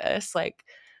like this. Like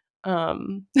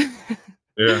um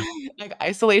Yeah. like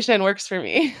isolation works for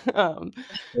me.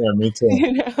 Yeah, me too.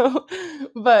 You know.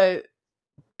 But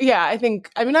yeah, I think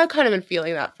I mean I've kind of been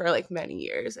feeling that for like many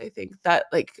years. I think that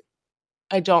like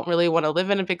I don't really want to live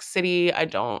in a big city. I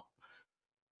don't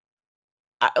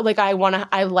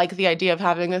I like the idea of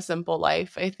having a simple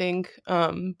life, I think.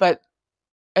 But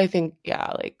I think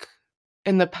yeah, like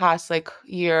in the past like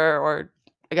year or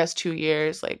I guess 2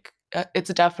 years, like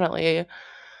it's definitely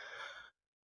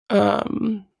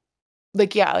um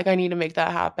like yeah, like I need to make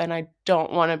that happen. I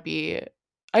don't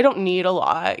need a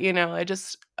lot, you know.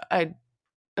 I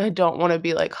I don't want to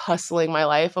be like hustling my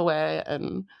life away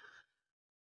and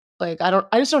like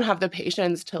I just don't have the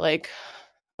patience to like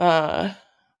uh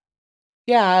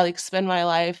yeah, like spend my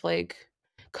life like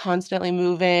constantly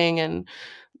moving and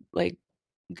like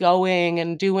going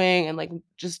and doing and like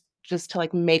just to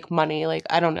like make money. Like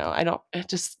I don't know. I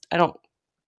just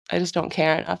don't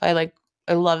care enough. I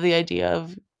love the idea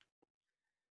of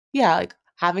yeah, like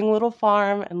having a little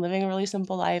farm and living a really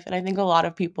simple life. And I think a lot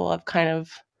of people have kind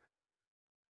of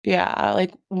yeah,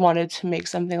 like wanted to make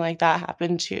something like that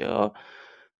happen too.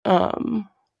 Um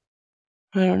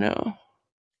I don't know.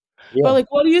 But, Yeah.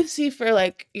 like, what do you see for,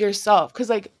 like, yourself? Because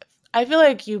like, I feel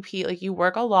like you, Pete, like, you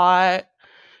work a lot.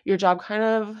 Your job kind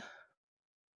of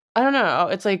I don't know,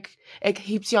 it's like it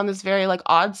keeps you on this very, like,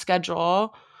 odd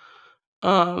schedule.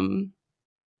 Um,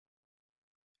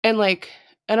 and, like,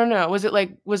 I don't know, was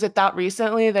it that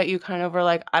recently that you kind of were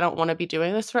like, "I don't wanna be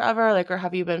doing this forever?" Like, or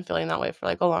have you been feeling that way for,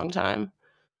 like, a long time?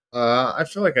 I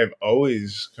feel like I've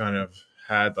always kind of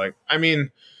had like, I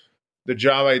mean, the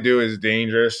job I do is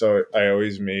dangerous, so I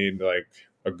always made like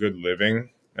a good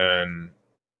living, and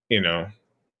you know,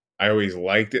 I always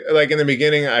liked it. Like in the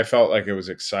beginning, I felt like it was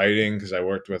exciting because I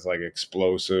worked with like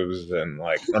explosives and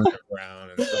like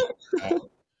underground and stuff like that.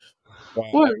 But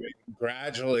I Word. mean,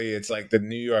 gradually, it's like the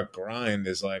New York grind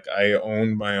is like I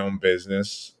owned my own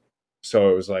business,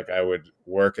 so it was like I would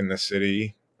work in the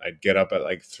city. I'd get up at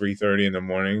like 3:30 in the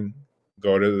morning,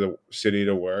 go to the city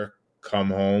to work, come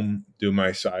home, do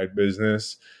my side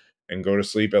business, and go to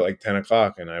sleep at like 10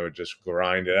 o'clock. And I would just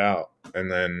grind it out.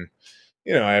 And then,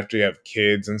 after you have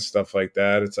kids and stuff like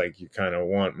that, it's like you kind of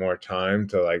want more time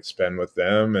to like spend with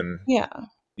them, and Yeah.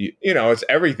 it's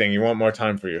everything. You want more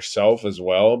time for yourself as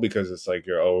well because it's like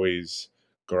you're always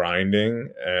grinding,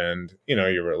 and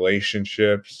your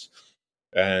relationships,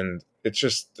 and it's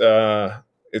just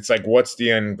it's like, what's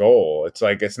the end goal? It's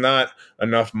like, it's not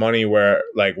enough money where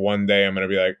like one day I'm going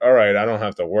to be like, all right, I don't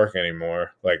have to work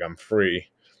anymore. Like I'm free.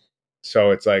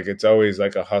 So it's like, it's always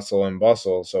like a hustle and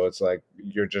bustle. So it's like,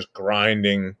 you're just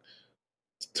grinding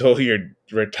till you're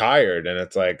retired. And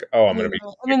it's like, oh, I'm going to be.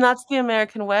 I mean, that's the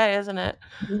American way, isn't it?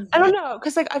 I don't know.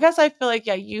 Cause like, I guess I feel like,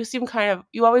 yeah, you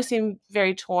always seem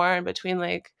very torn between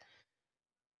like,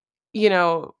 you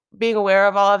know, being aware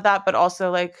of all of that, but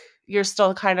also like, you're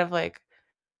still kind of like,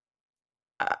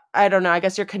 I don't know, I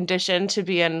guess you're conditioned to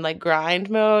be in like grind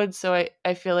mode. So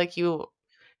I feel like you're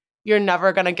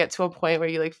never gonna get to a point where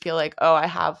you like feel like, oh, I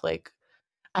have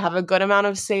a good amount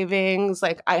of savings,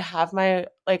 like I have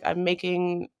I'm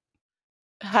making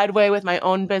headway with my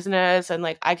own business and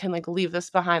like I can like leave this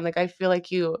behind. Like I feel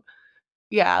like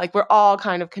yeah, like we're all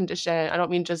kind of conditioned. I don't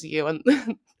mean just you and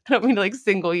I don't mean to like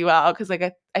single you out because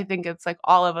like I think it's like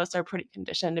all of us are pretty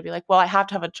conditioned to be like, well, I have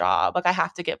to have a job, like I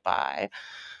have to get by.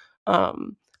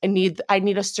 I need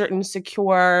a certain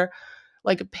secure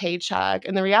like a paycheck.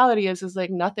 And the reality is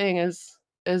like nothing is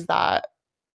that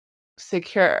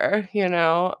secure, you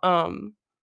know?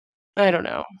 I don't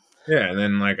know. Yeah, and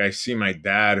then like I see my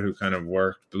dad who kind of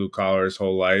worked blue collar his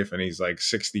whole life, and he's like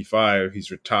 65,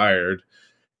 he's retired.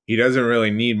 He doesn't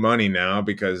really need money now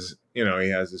because, you know,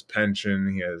 he has his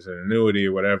pension, he has an annuity,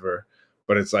 whatever.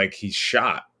 But it's like he's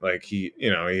shot. Like he,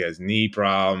 you know, he has knee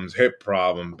problems, hip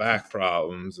problem, back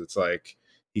problems. It's like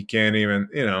he can't even,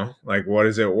 you know, like what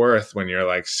is it worth when you're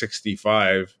like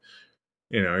 65?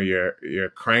 You know, you're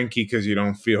cranky because you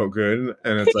don't feel good,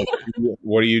 and it's like,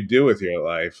 what do you do with your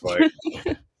life? Like,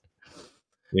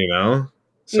 you know?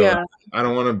 So Yeah. I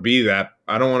don't want to be that.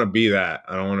 I don't want to be that.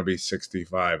 I don't want to be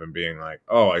 65 and being like,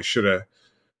 oh, I should have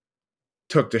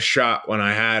took the shot when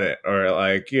I had it, or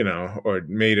like, you know, or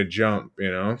made a jump,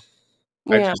 you know?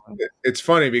 Yeah. It's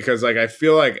funny because like I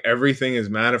feel like everything is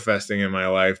manifesting in my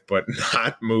life, but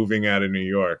not moving out of New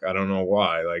York. I don't know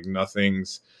why. Like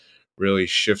nothing's really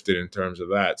shifted in terms of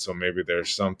that. So maybe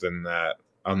there's something that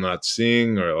I'm not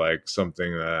seeing, or like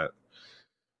something that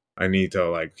I need to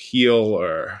like heal,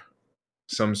 or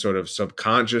some sort of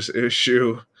subconscious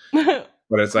issue.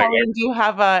 But it's like, Colleen, do you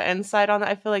have a insight on that?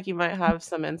 I feel like you might have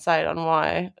some insight on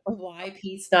Why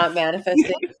peace not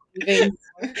manifesting?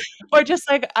 or just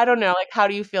like I don't know, like how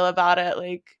do you feel about it?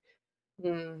 Like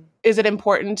is it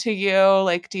important to you?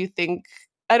 Like do you think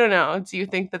I don't know, do you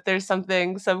think that there's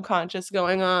something subconscious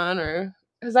going on or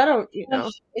cuz I don't, you know.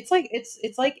 It's like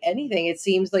it's like anything. It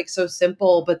seems like so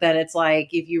simple, but then it's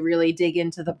like if you really dig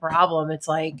into the problem, it's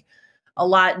like a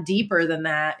lot deeper than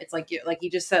that. It's like you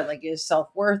just said, like your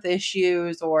self-worth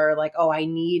issues, or like, oh, I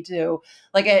need to,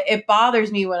 like it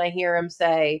bothers me when I hear him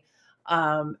say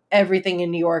everything in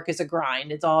New York is a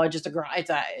grind. It's all just a grind. It's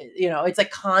a, you know, it's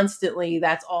like constantly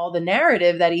that's all the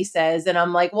narrative that he says. And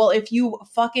I'm like, well, if you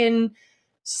fucking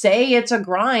say it's a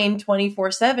grind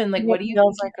 24/7, like what do you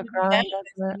feels think like a you're grind,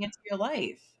 doesn't it? into your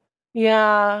life?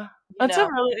 Yeah. You That's a know?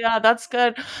 really yeah, that's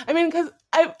good. I mean, cuz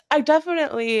I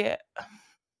definitely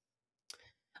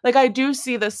like I do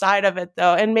see the side of it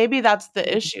though, and maybe that's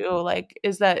the issue like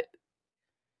is that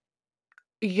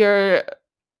you're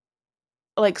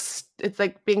like it's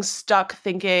like being stuck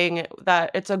thinking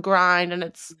that it's a grind and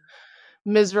it's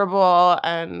miserable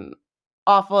and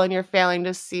awful and you're failing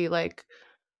to see like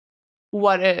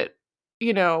what it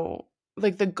you know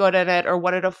like the good in it or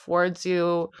what it affords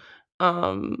you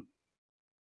um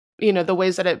you know the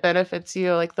ways that it benefits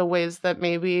you like the ways that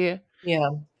maybe Yeah.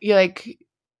 you like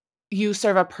you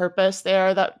serve a purpose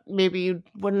there that maybe you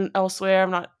wouldn't elsewhere. I'm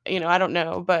not you know I don't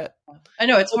know but I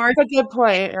know it's hard. it's a good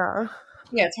point. Yeah.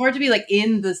 Yeah, it's hard to be like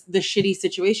in the shitty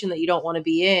situation that you don't want to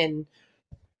be in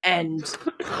and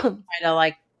try to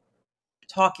like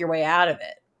talk your way out of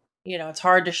it. You know, it's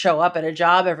hard to show up at a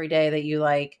job every day that you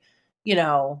like, you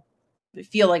know,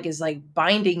 feel like is like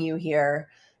binding you here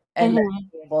and then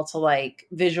Mhm. be able to like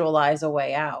visualize a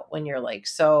way out when you're like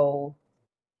so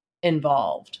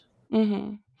involved.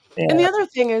 Mhm. And Yeah. the other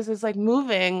thing is like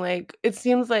moving, like it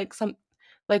seems like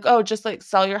like, oh, just like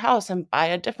sell your house and buy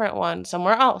a different one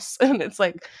somewhere else. And it's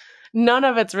like none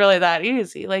of it's really that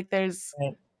easy. Like there's,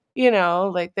 Right. you know,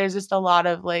 like there's just a lot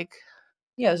of like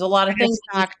Yeah, there's a lot of things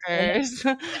risk that need to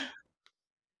line up. factors.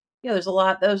 Yeah, there's a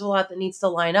lot that needs to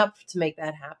line up to make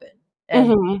that happen. And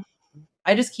Mhm.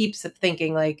 I just keep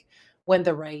thinking like when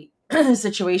the right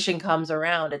situation comes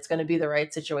around, it's going to be the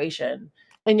right situation.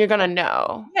 And you're gonna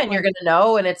know. Yeah, and you're going to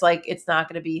know, and it's like it's not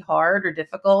going to be hard or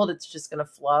difficult. It's just going to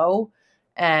flow,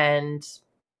 and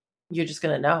you're just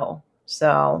going to know.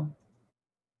 So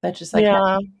that just like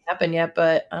hasn't Yeah. happened yet,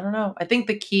 but I don't know. I think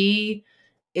the key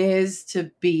is to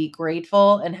be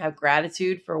grateful and have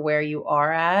gratitude for where you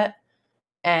are at,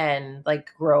 and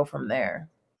like grow from there.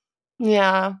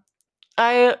 Yeah.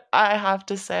 I have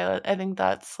to say that I think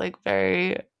that's like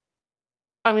very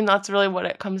I mean, that's really what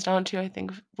it comes down to, I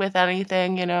think, with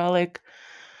anything, like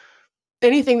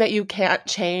anything that you can't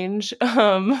change,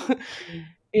 finding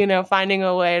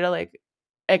a way to like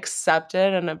accept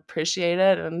it and appreciate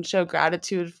it and show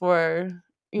gratitude for,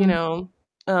 you know,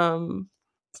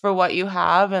 for what you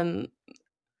have. And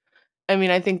I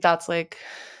mean, I think that's like,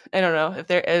 I don't know if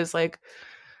there is like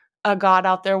a God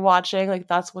out there watching, like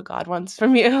that's what God wants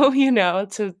from you,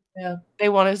 Yeah. they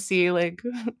want to see like,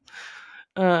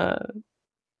 uh,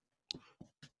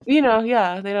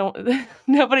 yeah, they don't,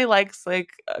 nobody likes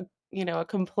like, a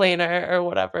complainer or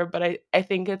whatever, but I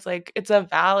think it's like, it's a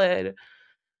valid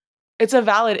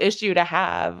issue to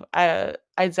have. I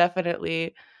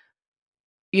definitely,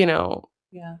 you know,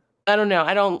 Yeah. I don't know.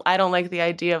 I don't like the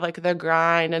idea of like the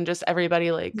grind and just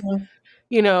everybody like, Mhm.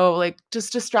 like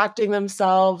just distracting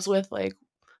themselves with like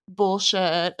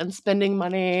bullshit and spending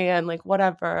money and like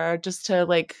whatever just to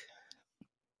like,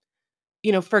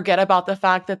 forget about the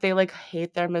fact that they like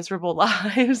hate their miserable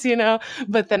lives,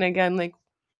 But then again, like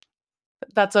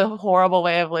that's a horrible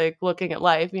way of like looking at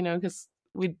life, because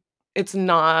it's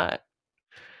not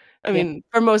I Yeah. mean,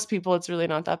 for most people, it's really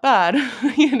not that bad,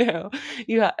 you know?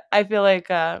 I feel like,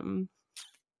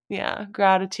 yeah,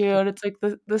 gratitude, it's like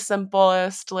the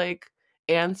simplest, like,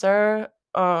 answer,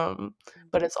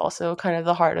 but it's also kind of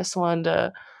the hardest one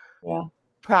to Yeah.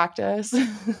 practice.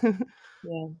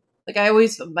 Yeah. Like I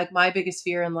always like my biggest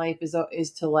fear in life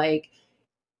is to like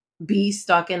be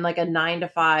stuck in like a 9 to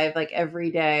 5 like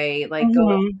every day, like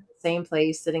going to Mhm. the same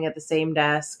place, sitting at the same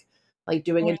desk, like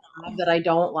doing a Yeah. job that I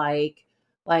don't like.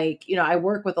 Like, I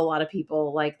work with a lot of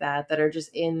people like that are just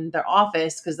in their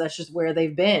office because that's just where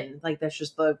they've been. Like that's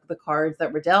just the cards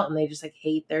that were dealt and they just like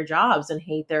hate their jobs and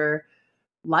hate their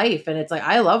life. And it's like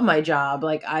I love my job.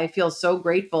 Like I feel so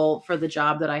grateful for the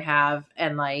job that I have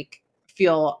and like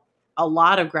feel a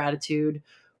lot of gratitude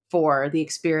for the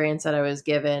experience that I was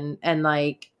given. And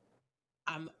like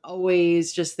I'm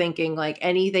always just thinking like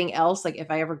anything else, like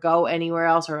if I ever go anywhere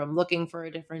else or I'm looking for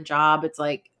a different job, it's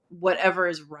like whatever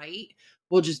is right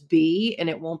will just be and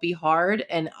it won't be hard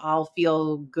and I'll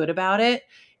feel good about it.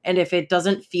 And if it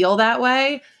doesn't feel that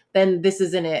way, then this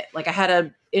isn't it. Like I had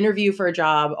an interview for a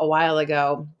job a while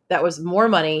ago that was more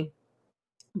money,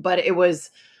 but it was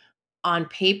on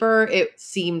paper it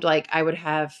seemed like I would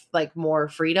have like more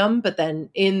freedom, but then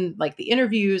in like the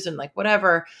interviews and like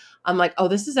whatever, I'm like, oh,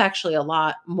 this is actually a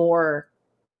lot more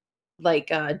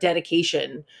like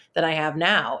dedication than I have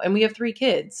now. And we have 3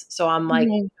 kids, so I'm like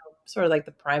Mhm. sort of like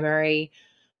the primary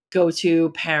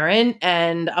go-to parent,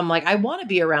 and I'm like I want to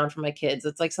be around for my kids.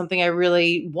 It's like something I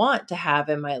really want to have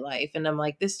in my life, and I'm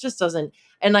like this just doesn't.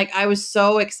 And like I was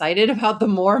so excited about the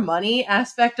more money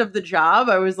aspect of the job.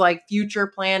 I was like future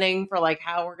planning for like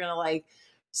how we're going to like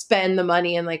spend the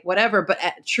money and like whatever, but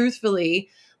truthfully,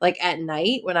 like at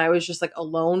night when I was just like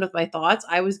alone with my thoughts,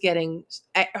 I was getting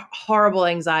horrible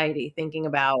anxiety thinking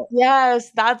about.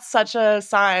 Yes, that's such a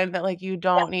sign that, like, you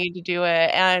don't need to do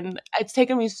it, and it's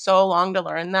taken me so long to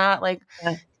learn that,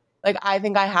 Yeah, I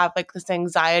think I have, like, this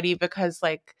anxiety because,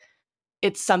 like,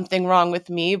 it's something wrong with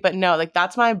me, but no, like,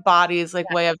 that's my body's, like,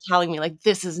 yeah, way of telling me, like,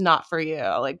 "This is not for you,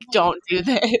 like, yeah. don't do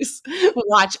this.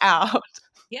 Watch out."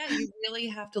 Yeah, you really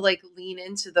have to like lean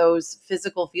into those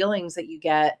physical feelings that you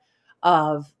get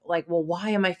of like, well, why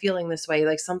am I feeling this way?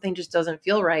 Like something just doesn't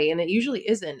feel right. And it usually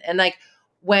isn't. And like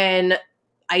when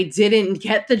I didn't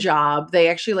get the job, they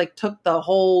actually like took the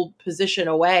whole position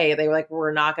away. They were like,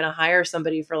 we're not going to hire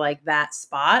somebody for like that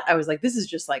spot. I was like, this is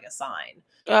just like a sign.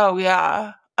 Oh,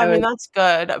 yeah. I I mean, was, that's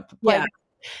good, yeah,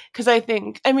 'cause I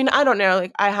mean, I don't know,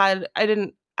 like, I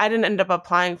didn't end up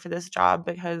applying for this job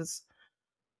because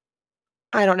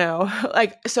I don't know,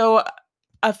 like, so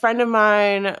a friend of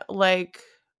mine, like,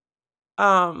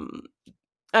 um,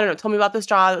 I don't know, told me about this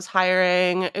job that was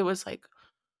hiring. It was, like,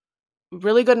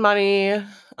 really good money,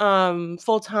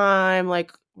 full-time,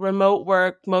 like, remote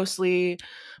work mostly,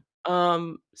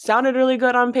 sounded really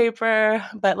good on paper,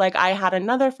 but, like, I had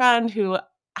another friend who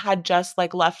had just,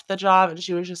 like, left the job, and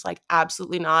she was just like,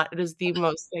 "Absolutely not. It is the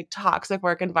most, like, toxic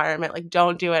work environment, like,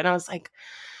 don't do it." And I was like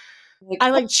like, I,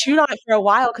 like, chewed on it for a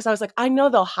while because I was like, "I know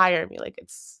they'll hire me, like,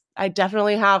 I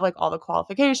definitely have, like, all the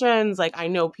qualifications, like, I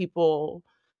know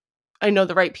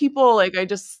the right people, like, I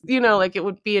just like, it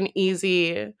would be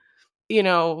you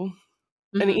know,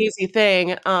 an mhm. easy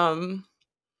thing."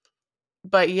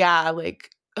 But yeah,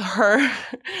 like, her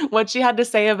what she had to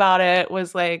say about it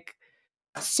was, like,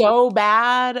 so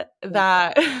bad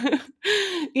that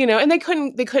and they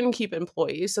couldn't keep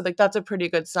employees, so like that's a pretty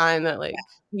good sign that like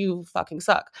you fucking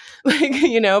suck. Like,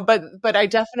 but I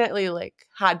definitely like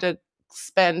had to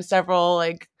spend several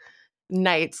like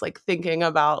nights like thinking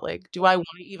about like, do I want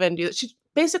to even do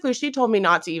this? She told me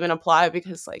not to even apply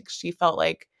because like she felt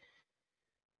like,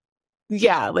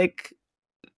 yeah, like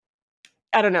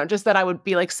I don't know, just that I would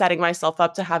be like setting myself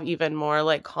up to have even more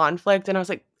like conflict. And I was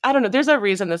like, I don't know, there's a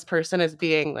reason this person is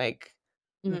being like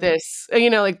this,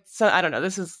 like, so I don't know,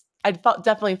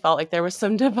 definitely felt like there was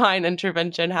some divine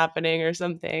intervention happening or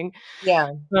something.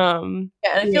 Yeah.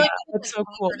 Yeah, and I feel like we that's like so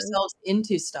talk cool. ourselves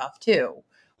into stuff too.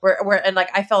 Where and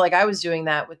like I felt like I was doing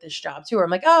that with this job too. Where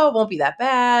I'm like, oh, it won't be that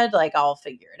bad. Like I'll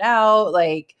figure it out.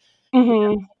 Like,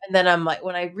 Mhm. and then I'm like,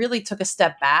 when I really took a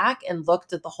step back and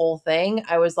looked at the whole thing,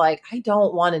 I was like, I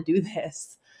don't want to do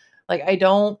this. Like I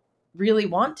don't really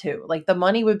want to. Like the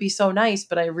money would be so nice,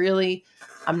 but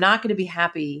I'm not going to be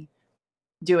happy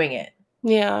doing it.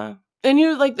 Yeah. And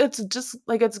you like it's just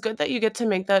like it's good that you get to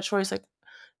make that choice, like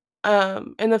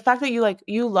and the fact that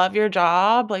you love your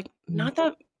job, like not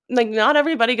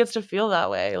everybody gets to feel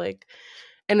that way, like,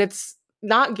 and it's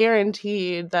not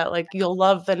guaranteed that like you'll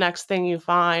love the next thing you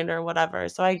find or whatever.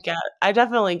 So I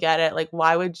definitely get it. Like,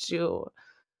 why would you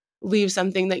leave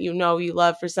something that you know you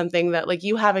love for something that like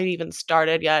you haven't even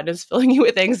started yet and is filling you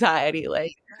with anxiety?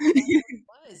 Like, That's what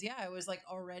it was. Yeah, I was like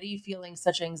already feeling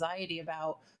such anxiety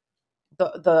about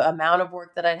the amount of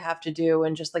work that I'd have to do,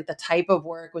 and just like the type of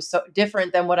work was so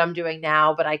different than what I'm doing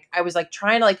now. But I was like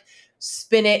trying to like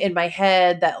spin it in my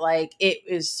head that like it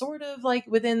is sort of like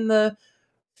within the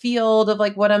field of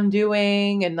like what I'm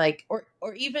doing, and like or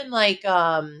even like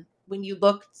when you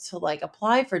look to like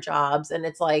apply for jobs, and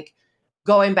it's like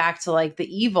going back to like the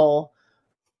evil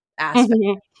aspect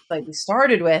mhm. like we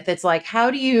started with, it's like how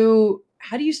do you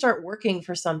start working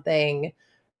for something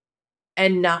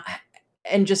and not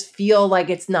and just feel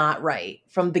like it's not right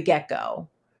from the get-go?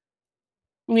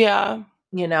 Yeah.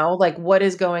 Like what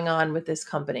is going on with this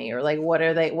company, or like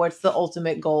what's the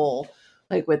ultimate goal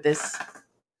like with this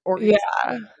organization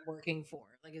Yeah. you're working for?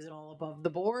 Like is it all above the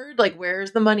board? Like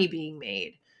where's the money being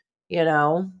made? You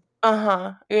know?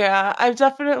 Uh-huh. Yeah. I've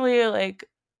definitely like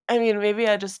I mean, maybe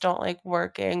I just don't like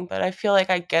working, but I feel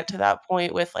like I get to that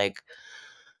point with like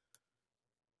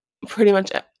pretty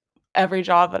much every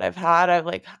job that I've had. I've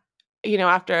like,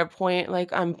 after a point,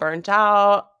 like I'm burnt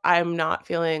out. I'm not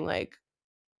feeling like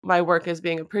my work is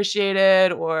being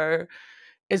appreciated or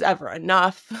is ever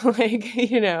enough. Like,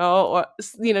 or,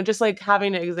 just like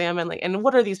having to examine like, and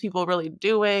what are these people really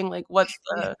doing? What's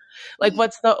the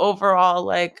overall,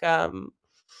 like,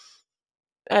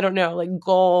 I don't know, like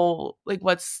goal, like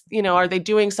are they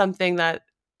doing something that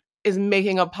is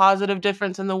making a positive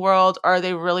difference in the world? Or are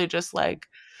they really just like,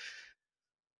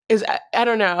 I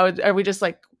don't know, are we just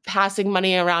like passing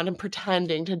money around and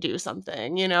pretending to do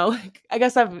something, Like, I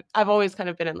guess I've always kind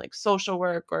of been in like social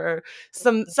work or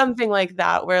something like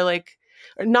that, where like,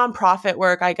 or nonprofit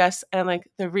work, I guess. And like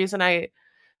the reason I've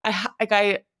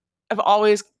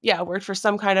always, yeah, worked for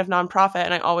some kind of nonprofit,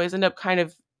 and I always end up kind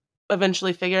of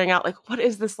eventually figuring out like, what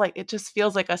is this like? It just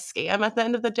feels like a scam at the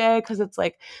end of the day, because it's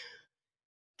like,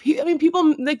 I mean,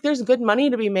 people like, there's good money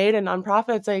to be made in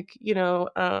nonprofits, like,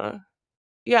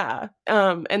 yeah,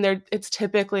 and it's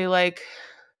typically, like,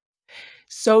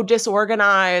 so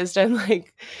disorganized and,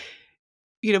 like,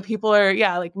 people are,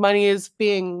 yeah, like, money is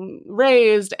being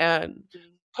raised and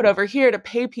put over here to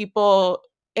pay people,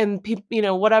 and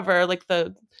whatever, like,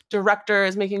 the director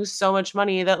is making so much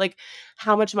money that, like,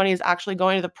 how much money is actually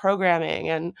going to the programming,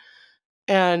 and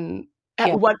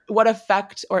Yeah. what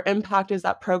effect or impact is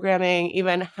that programming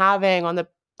even having on the,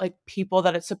 like, people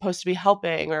that it's supposed to be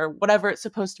helping or whatever it's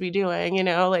supposed to be doing,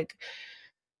 like,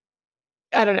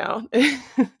 I don't know.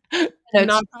 No,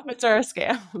 Nonprofits are a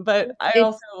scam, but I it's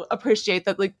also appreciate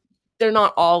that, like, they're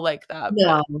not all like that, but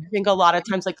no. I think a lot of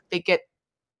times, like, they get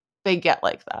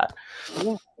like that.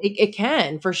 Yeah, it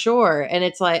can for sure. And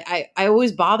it's like I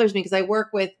always bothers me because I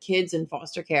work with kids in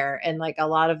foster care, and like a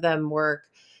lot of them a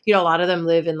lot of them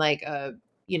live in like a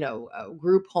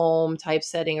group home type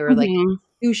setting, or like Mhm.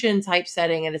 institution type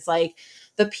setting. And it's like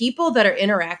the people that are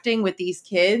interacting with these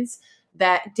kids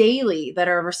that daily, that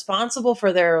are responsible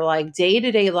for their like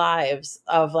day-to-day lives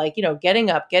of like, getting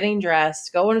up, getting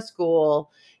dressed, going to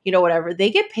school, whatever, they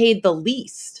get paid the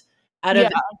least out Yeah,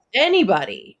 of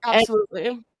anybody.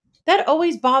 absolutely. That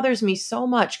always bothers me so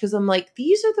much, because I'm like,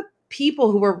 these are the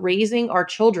people who are raising our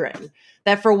children,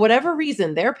 that for whatever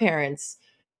reason their parents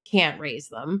can't raise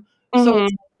them. So Mhm.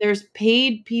 it's like there's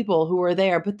paid people who are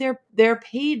there, but they're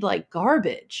paid like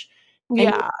garbage. And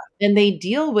Yeah. and they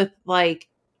deal with like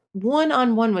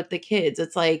one-on-one with the kids.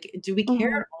 It's like, do we care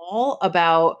Mhm. at all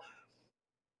about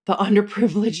the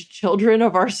underprivileged children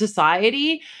of our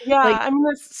society? Yeah, Like, I mean,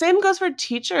 the same goes for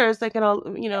teachers, like, in a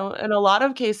in a lot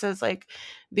of cases, like,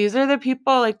 these are the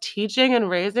people, like, teaching and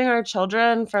raising our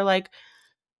children for, like,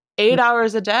 8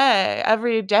 hours a day,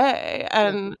 every day, yeah,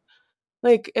 and,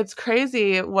 like, it's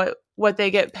crazy what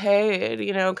they get paid,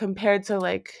 compared to,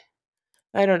 like,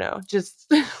 I don't know,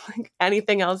 just, like,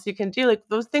 anything else you can do, like,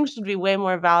 those things should be way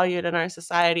more valued in our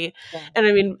society, yeah. and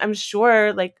I mean, I'm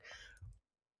sure, like,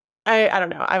 I don't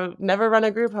know, I've never run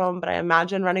a group home, but I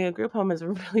imagine running a group home is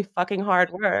really fucking hard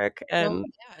work, No, and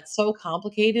yeah, it's so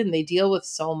complicated and they deal with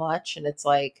so much, and it's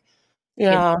like,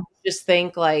 yeah. just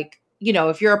think like,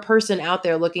 if you're a person out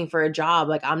there looking for a job,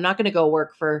 like I'm not going to go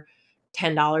work for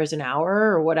 $10 an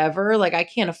hour or whatever. Like I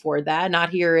can't afford that, not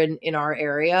here in our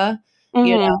area,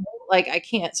 you know. Mhm. Like I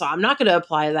can't, so I'm not going to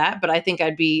apply that, but I think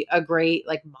I'd be a great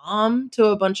like mom to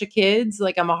a bunch of kids.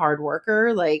 Like I'm a hard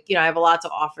worker, like, I have a lot to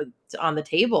offer on the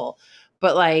table.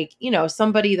 But like,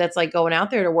 somebody that's like going out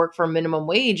there to work for minimum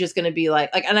wage is going to be like,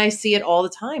 and I see it all the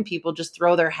time. People just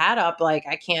throw their hat up like,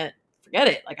 I can't, forget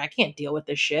it. Like I can't deal with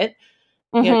this shit.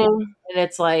 You know, Mhm. and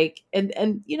it's like, and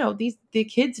the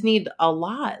kids need a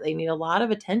lot. They need a lot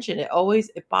of attention.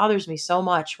 It bothers me so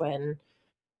much when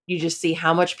you just see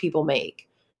how much people make,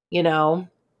 you know?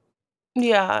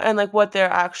 Yeah, and, like, what they're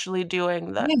actually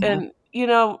doing that Yeah.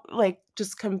 and, like,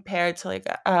 just compared to, like,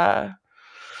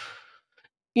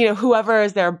 whoever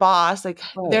is their boss, like,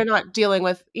 they're Right. not dealing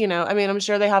with, I mean, I'm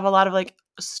sure they have a lot of, like,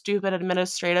 stupid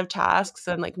administrative tasks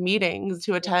and, like, meetings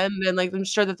to Yeah. attend, and, like, I'm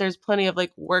sure that there's plenty of,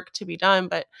 like, work to be done,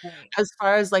 but Right. as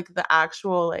far as, like, the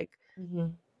actual, like,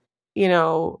 Mhm. you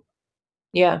know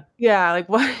Yeah. yeah, like,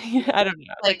 what I don't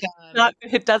know, like, Like, not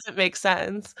it doesn't make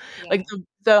sense. Like, yeah.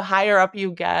 the higher up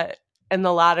you get in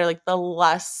the ladder, like, the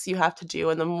less you have to do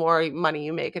and the more money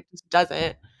you make, it just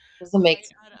doesn't Doesn't make quite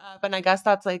sense. add up, and I guess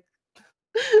that's, like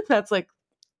that's, like,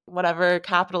 whatever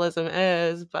capitalism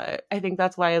is, but I think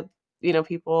that's why,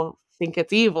 people think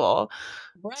it's evil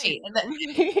to Right. And that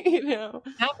you know?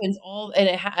 happens all, and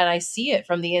I see it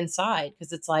from the inside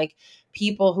because it's like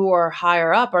people who are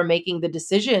higher up are making the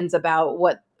decisions about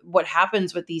what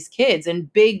happens with these kids in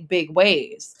big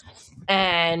ways,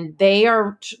 and they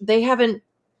haven't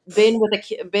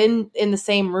been in the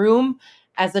same room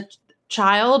as a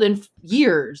child in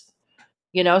years.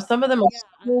 Some of them are Yeah,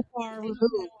 so far they have removed.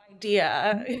 no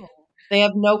idea. No. They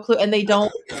have no clue, and they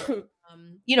don't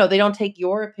take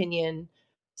your opinion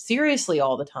seriously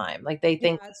all the time. Like they Yeah,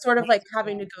 think, it's sort of like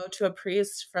having to go to a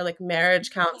priest for, like, marriage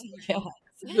yeah, counseling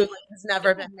who, like, has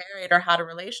never been married or had a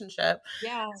relationship.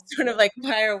 yeah, It's sort of like,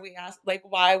 why are we asked like,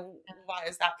 why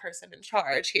is that person in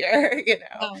charge here, you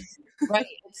know? yeah. Right.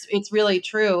 It's really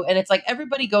true. And it's like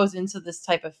everybody goes into this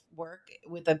type of work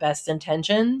with the best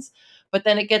intentions, but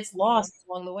then it gets Yeah. lost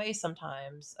along the way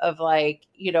sometimes of like,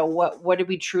 what did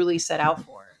we truly set out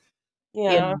for?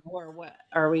 Yeah. Or what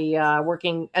are we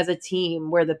working as a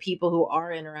team where the people who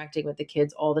are interacting with the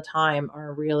kids all the time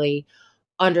are really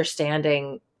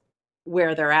understanding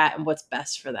where they're at and what's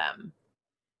best for them?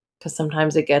 Because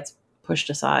sometimes it gets pushed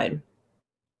aside.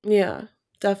 Yeah, And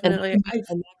definitely.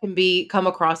 that can be come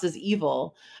across as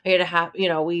evil. I had to have,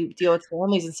 we deal with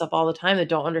families and stuff all the time that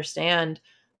don't understand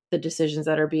the decisions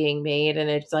that are being made, and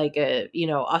it's like a,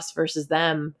 us versus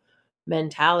them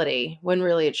mentality when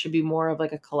really it should be more of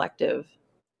like a collective.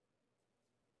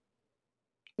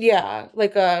 Yeah,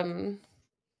 like, and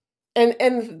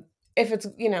if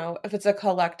it's a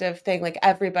collective thing, like,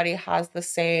 everybody has the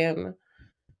same,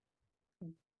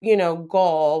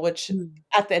 goal, which Mm.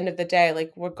 at the end of the day,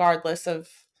 like, regardless of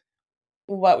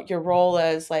what your role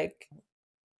is, like,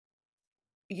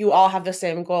 you all have the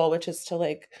same goal, which is to,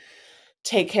 like,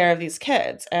 take care of these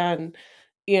kids and,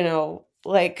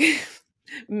 like,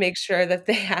 make sure that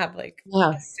they have, like, a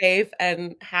Yeah. safe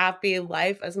and happy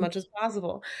life as much as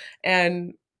possible,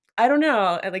 and I don't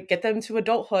know, and, like, get them to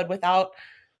adulthood without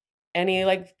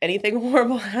anything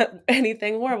horrible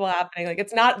anything horrible happening, like,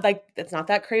 it's not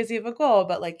that crazy of a goal,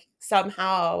 but, like,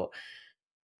 somehow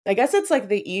I guess it's, like,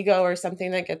 the ego or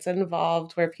something that gets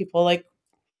involved where people, like,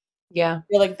 Yeah.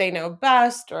 feel like they know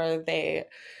best or they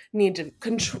need to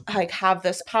have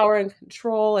this power and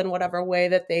control in whatever way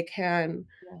that they can.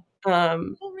 Yeah.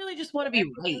 Um, People really just want to be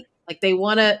right. Like they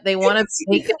want to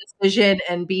make a decision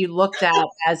and be looked at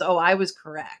as, oh, I was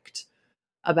correct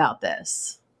about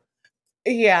this.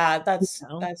 yeah, You that's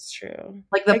know? that's true.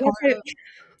 Like the I guess it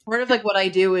part of like what I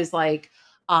do is like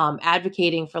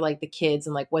advocating for like the kids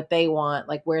and like what they want,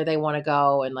 like where they want to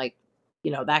go and like,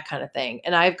 that kind of thing.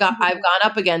 And I've gone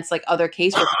up against like other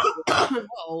case where people are like,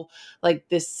 oh, like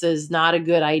this is not a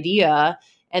good idea.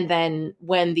 And then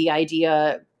when the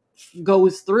idea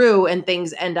goes through and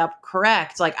things end up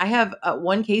correct, like I have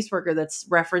one caseworker that's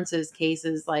references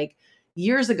cases like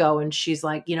years ago, and she's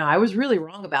like, I was really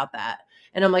wrong about that.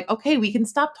 And I'm like, okay, we can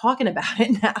stop talking about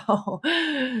it now.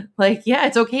 Like, yeah,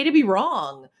 it's okay to be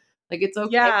wrong. Like, it's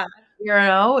okay. Yeah.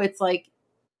 It's like,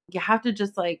 you have to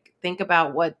just like think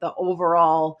about what the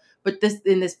overall, but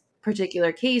in this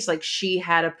particular case, like she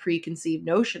had a preconceived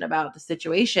notion about the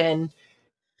situation,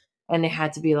 and it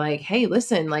had to be like, hey,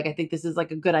 listen, like, I think this is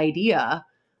like a good idea.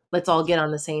 Let's all get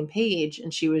on the same page.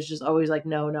 And she was just always like,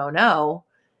 no, no, no.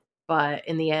 But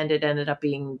in the end, it ended up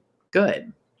being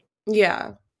good.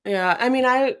 Yeah. Yeah. I mean,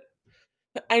 I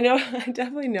know, I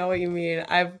definitely know what you mean.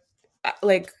 I've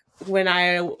like when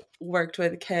I worked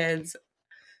with kids,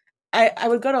 I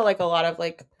would go to like a lot of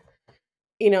like,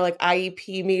 like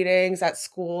IEP meetings at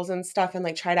schools and stuff, and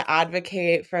like try to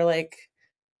advocate for like,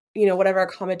 whatever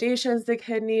accommodations the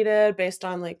kid needed based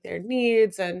on like their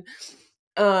needs. And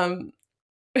um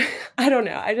I don't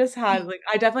know. I just had like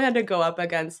I definitely had to go up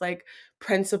against like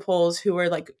principals who were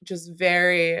like just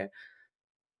very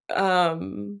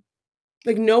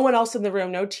like no one else in the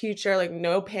room, no teacher, like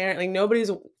no parent, like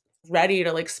nobody's ready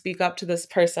to like speak up to this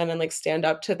person and like stand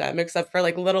up to them except for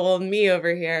like little old me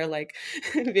over here like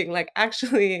being like,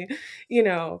 actually,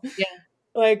 Yeah.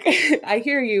 like I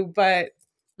hear you, but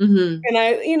Mm-hmm. and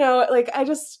I, like I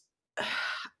just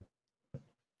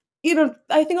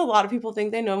I think a lot of people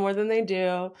think they know more than they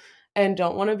do and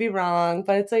don't want to be wrong,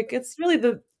 but it's like it's really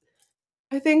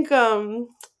I think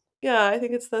yeah, I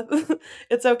think it's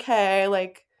it's okay.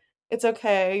 Like it's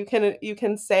okay. You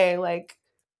can say like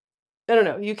I don't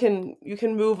know, you can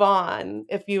move on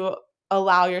if you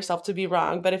allow yourself to be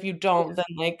wrong, but if you don't, then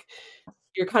like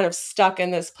you're kind of stuck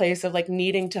in this place of like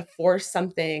needing to force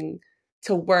something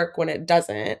to work when it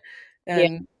doesn't. Yeah.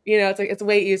 And it's like it's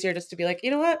way easier just to be like,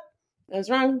 you know what? I was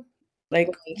wrong. Like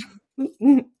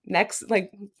next,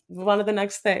 like move on to the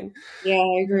next thing. Yeah,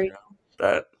 I agree.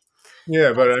 But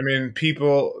Yeah, but I mean,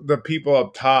 the people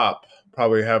up top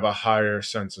probably have a higher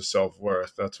sense of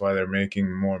self-worth. That's why they're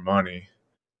making more money.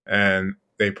 And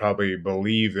they probably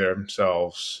believe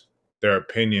themselves, their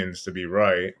opinions to be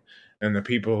right. And the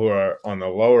people who are on the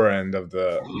lower end of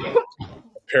the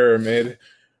pyramid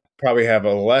probably have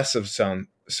a less of some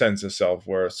sense of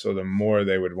self-worth. So the more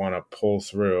they would want to pull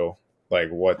through like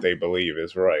what they believe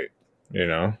is right, you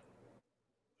know?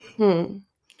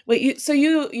 wait,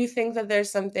 you think that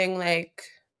there's something like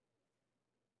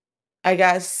I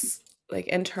guess like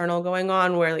internal going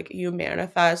on where like you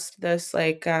manifest this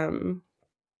The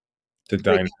like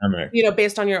dynamic.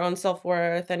 based on your own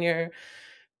self-worth and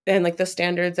and like the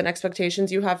standards and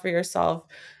expectations you have for yourself,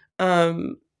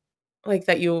 um like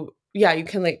that you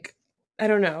can like I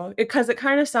don't know, because it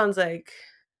kind of sounds like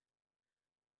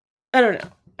I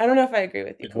don't know if I agree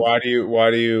with you Like,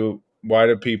 completely. why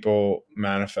do people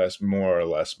manifest more or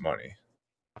less money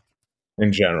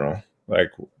in general?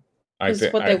 Like, I Because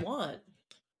think what they want.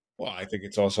 well, I think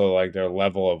it's also like their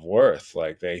level of worth.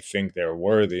 Like they think they're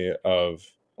worthy of.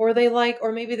 Or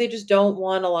or maybe they just don't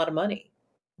want a lot of money.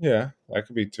 Yeah, that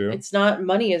could be too.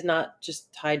 Money is not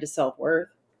just tied to self-worth.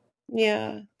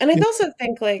 Yeah, and I Yeah, also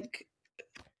think like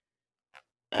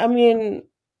I mean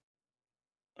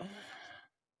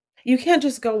you can't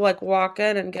just go like walk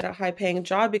in and get a high paying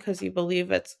job because you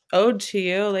believe it's owed to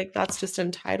you. Like that's just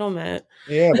entitlement.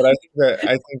 yeah, but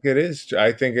I think it is.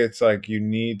 I think it's like you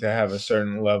need to have a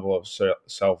certain level of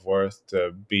self worth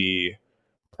to be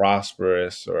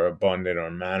prosperous or abundant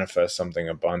or manifest something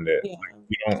abundant. Yeah. Like,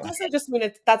 you don't. I also just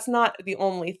mean that's not the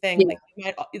only thing. Yeah. Like you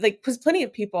might like because plenty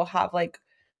of people have like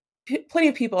plenty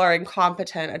of people are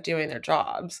incompetent at doing their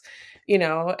jobs,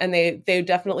 and they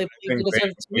definitely believe Think they they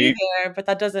deserve to be believe. there, but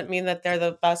that doesn't mean that they're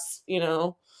the best.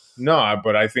 No,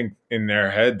 but I think in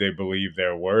their head they believe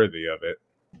they're worthy of it.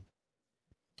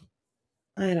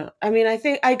 I mean,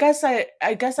 I guess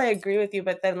I agree with you,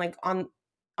 but then like on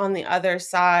the other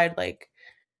side, like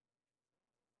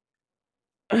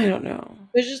I don't know.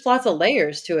 There's just lots of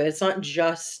layers to it. It's not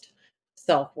just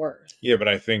self-worth. Yeah, but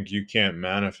I think you can't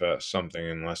manifest something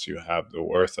unless you have the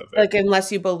worth of it. Like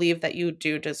unless you believe that you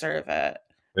do deserve it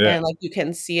Yeah. and like you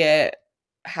can see it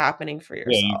happening for Yeah,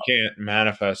 you yourself. can't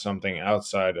manifest something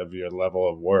outside of your level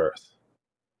of worth.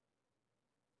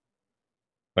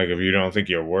 Like if you don't think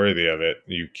you're worthy of it,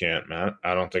 you can't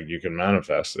I don't think you can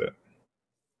manifest it.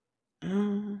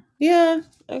 Yeah,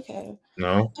 okay.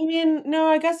 No? I mean, no,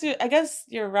 I guess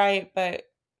you're right, but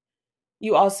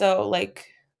you also like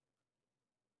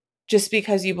just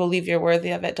because you believe you're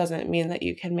worthy of it doesn't mean that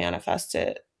you can manifest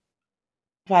it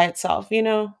by itself.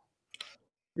 Yeah,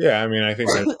 I mean, I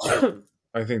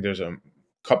think there's a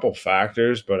couple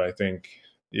factors, but I think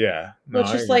Yeah. No, Well, it's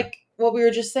I just agree. like what we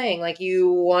were just saying. Like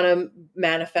you want to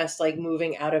manifest like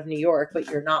moving out of New York, but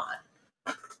you're not.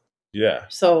 Yeah.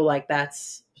 So like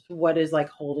that's what is like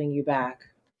holding you back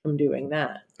from doing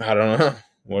that. I don't know.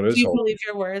 What Do is you hope? believe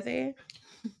you're worthy?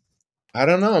 I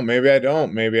don't know. Maybe I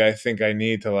don't. Maybe I think I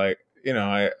need to like,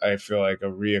 I feel like a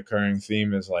reoccurring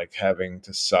theme is like having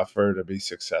to suffer to be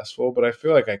successful. But I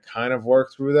feel like I kind of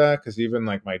work through that because even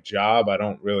like my job, I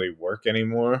don't really work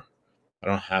anymore. I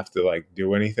don't have to like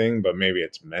do anything, but maybe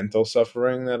it's mental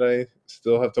suffering that I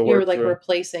still have to You're work like through.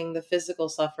 replacing the physical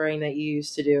suffering that you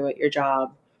used to do at your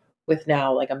job with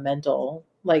now like a mental,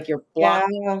 like you're Yeah.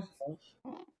 blocking.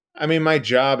 I mean, my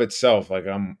job itself, like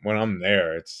when I'm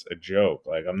there, it's a joke.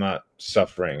 Like I'm not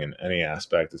suffering in any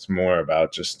aspect. It's more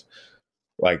about just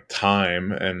like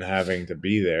time and having to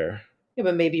be there. Yeah,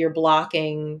 but maybe you're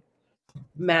blocking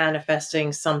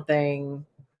manifesting something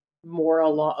more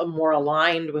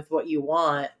aligned with what you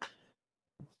want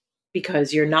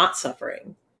because you're not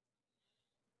suffering.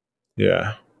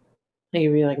 Yeah,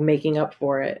 Maybe like making up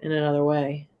for it in another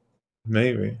way.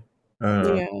 maybe. I don't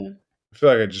know. Yeah. I feel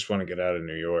like I just want to get out of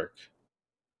New York.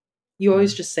 You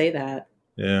always just say that.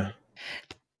 Yeah.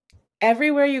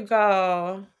 Everywhere you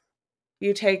go,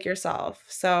 you take yourself.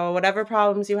 So whatever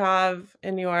problems you have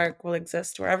in New York will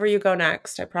exist wherever you go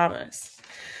next, I promise.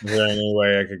 Is there any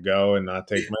way I could go and not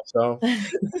take myself?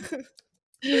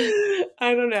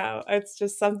 I don't know. It's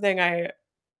just something I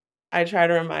try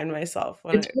to remind myself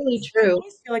when It's really true. I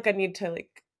always feel like I need to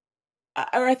like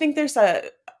or I think there's a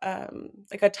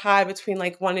like a tie between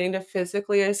like wanting to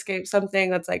physically escape something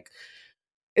that's like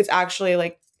it's actually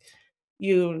like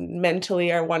you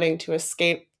mentally are wanting to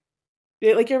escape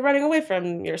like you're running away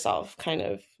from yourself kind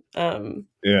of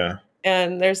Yeah.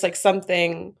 and there's like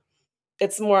something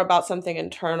it's more about something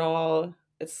internal.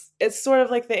 It's sort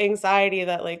of like the anxiety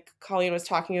that like Colleen was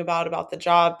talking about the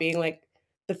job being like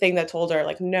the thing that told her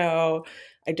like no,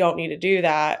 I don't need to do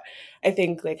that. I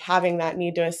think like having that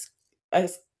need to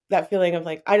that feeling of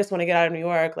like I just want to get out of New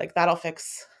York, like that'll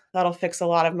fix a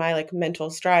lot of my like mental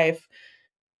strife.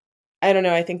 I don't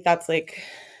know, I think that's like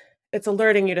it's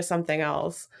alerting you to something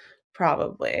else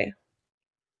probably.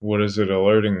 What is it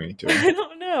alerting me to? I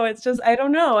don't know. It's just I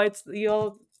don't know. It's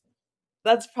you'll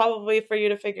that's probably for you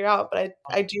to figure out, but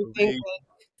I do think that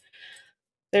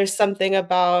there's something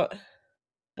about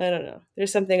I don't know.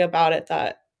 There's something about it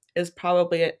that is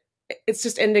probably it's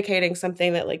just indicating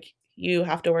something that like you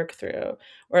have to work through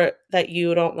or that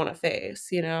you don't want to face,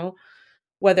 you know?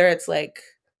 Whether it's like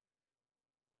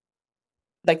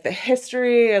the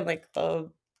history and like the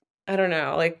I don't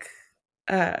know, like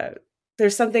uh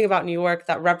there's something about New York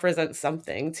that represents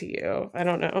something to you. I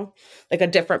don't know. Like a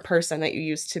different person that you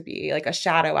used to be, like a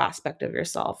shadow aspect of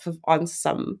yourself on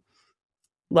some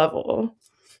level.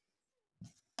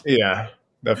 Yeah,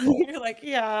 definitely. You're like,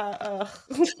 yeah.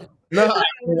 No, I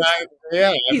mean,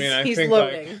 yeah. I mean, He's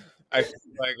loading. I feel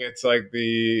like it's like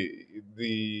the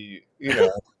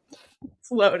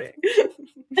It's loading.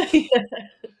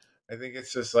 I think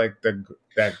it's just like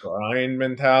that grind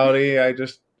mentality. I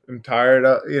just am tired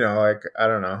of. Like I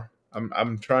don't know.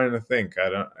 I'm trying to think. I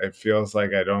don't. It feels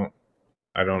like I don't.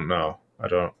 I don't know. I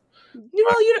don't.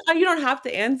 Well, you don't have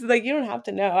to answer. Like you don't have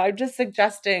to know. I'm just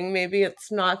suggesting maybe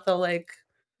it's not the like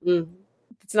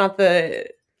it's not the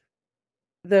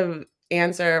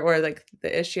answer or like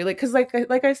the issue. Like because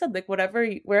like I said, like wherever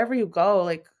you go,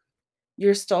 like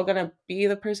you're still gonna be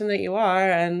the person that you are,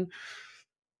 and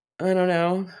I don't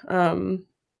know.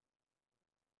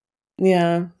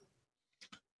 Yeah.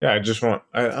 Yeah, I just want.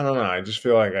 I don't know. I just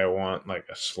feel like I want like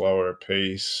a slower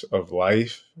pace of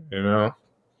life.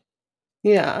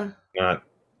 Yeah. Not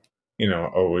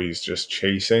always just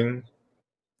chasing.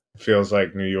 Feels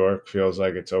like New York feels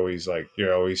like it's always like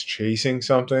you're always chasing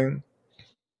something.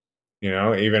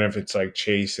 Even if it's like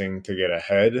chasing to get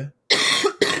ahead.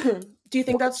 Do you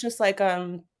think that's just like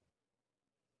I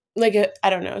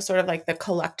don't know, sort of like the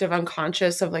collective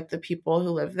unconscious of like the people who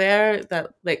live there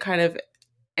that like kind of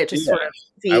it just Yeah, sort of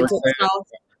I would feeds say. itself.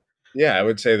 Yeah, I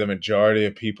would say the majority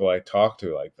of people I talk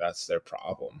to, like that's their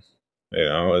problem.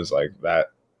 Is like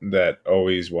that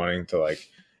always wanting to like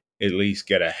at least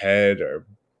get ahead or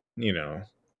you know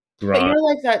But grind. you're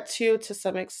like that too to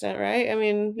some extent, right? I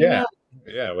mean, Yeah,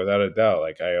 yeah, without a doubt.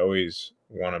 Like I always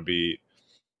want to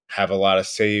have a lot of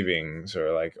savings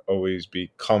or like always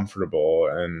be comfortable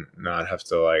and not have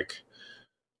to like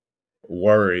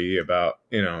worry about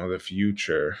the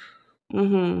future.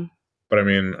 Mhm. But I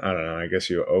mean, I don't know. I guess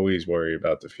you always worry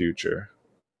about the future.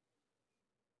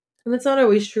 And that's not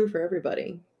always true for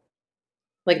everybody.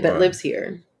 Like that Well, lives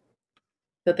here.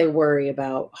 That they worry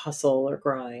about hustle or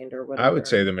grind or I would whatever.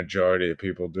 say the majority of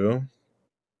people do.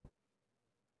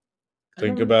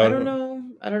 think I about don't it. know.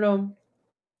 I don't know.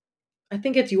 I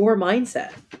think it's your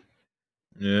mindset.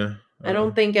 Yeah. I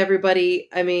don't think everybody.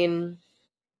 I mean,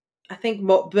 I think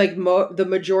the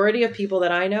majority of people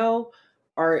that I know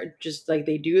are just like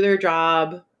they do their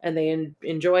job and they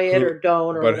enjoy it or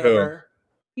don't or But who? whatever.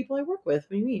 People I work with.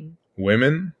 What do you mean?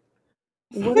 Women?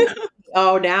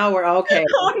 Oh, now we're okay.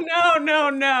 Oh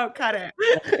no, cut it.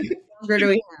 Where do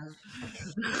we have?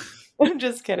 I'm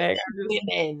just kidding.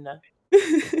 Women.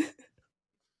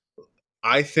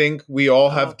 I think we all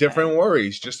have Okay. different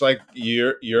worries. Just like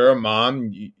you're a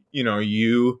mom, you know,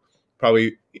 you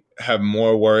probably have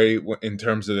more worry in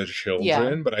terms of the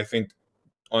children, but I think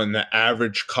on the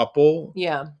average couple,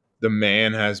 Yeah. the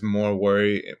man has more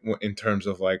worry in terms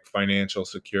of like financial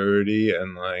security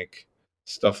and like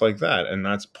stuff like that. And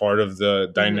that's part of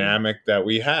the dynamic that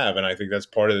we have. And I think that's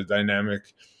part of the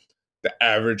dynamic the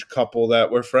average couple that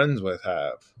we're friends with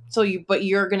have. So but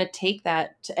you're going to take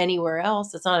that to anywhere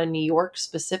else. It's not a New York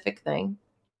specific thing.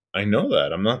 I know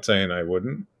that. I'm not saying I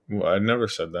wouldn't. Well, I never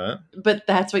said that. But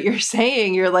that's what you're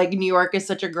saying. You're like, New York is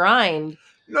such a grind.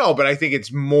 No, but I think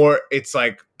it's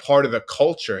like part of the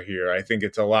culture here. I think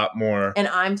it's a lot more. And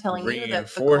I'm telling you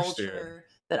that the culture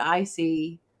that I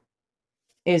see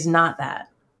is not that.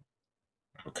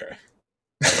 Okay.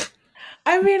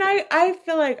 I mean, I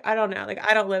feel like, I don't know, like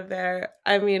I don't live there.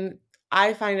 I mean,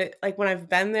 I find it like when I've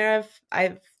been there,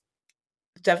 I've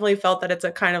definitely felt that it's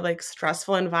a kind of like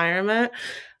stressful environment.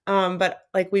 But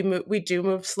like we do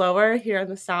move slower here in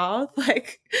the South.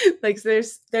 Like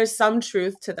there's some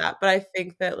truth to that. But I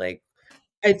think that like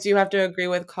I do have to agree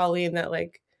with Colleen that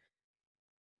like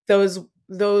those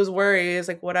worries,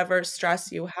 like whatever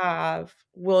stress you have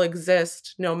will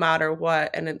exist no matter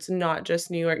what. And it's not just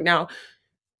New York. Now,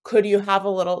 could you have a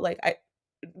little like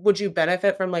would you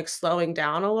benefit from like slowing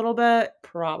down a little bit?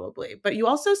 Probably. But you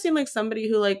also seem like somebody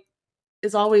who like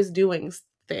is always doing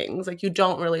things. Like you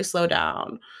don't really slow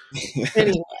down.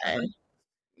 Anyway.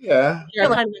 Yeah. You're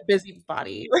kind of a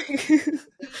busybody.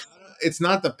 It's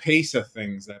not the pace of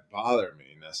things that bother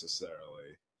me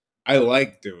necessarily. I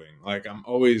like doing. Like I'm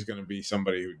always going to be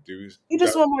somebody who does. You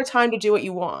just want more time to do what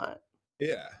you want.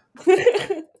 Yeah.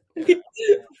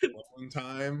 Alone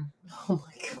time. Oh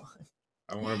my God.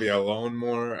 I want to be alone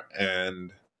more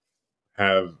and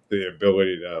have the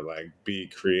ability to like be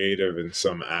creative in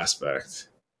some aspect.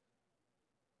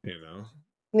 You know?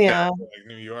 Yeah. Like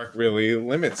New York really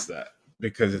limits that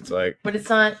because it's like. But it's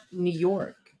not New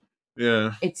York.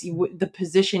 Yeah. It's the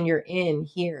position you're in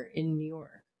here in New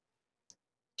York.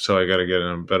 So I got to get in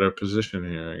a better position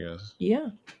here, I guess. Yeah.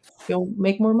 Go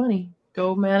make more money.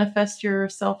 Go manifest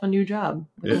yourself a new job.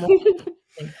 Yeah.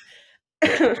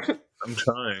 I'm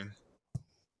trying.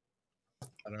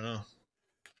 I don't know.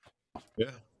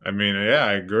 Yeah. I mean, yeah,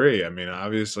 I agree. I mean,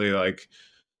 obviously, like,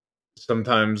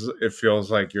 sometimes it feels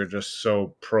like you're just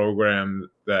so programmed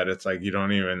that it's like you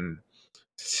don't even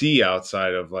see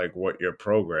outside of, like, what you're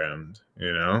programmed,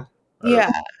 you know?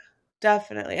 Yeah,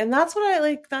 definitely. And that's what I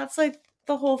like. That's, like,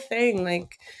 the whole thing.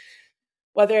 Like,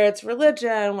 whether it's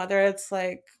religion, whether it's,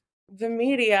 like, the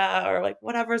media or, like,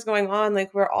 whatever's going on,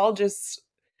 like, we're all just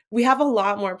we have a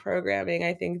lot more programming,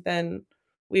 I think, than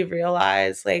we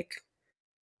realize, like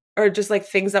or just, like,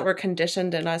 things that were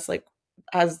conditioned in us, like,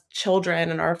 as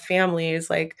children and our families,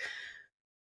 like,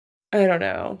 I don't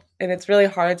know. And it's really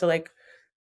hard to, like,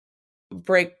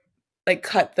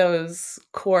 cut those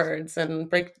cords and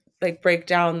break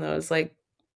down those, like,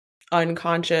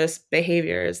 unconscious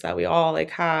behaviors that we all, like,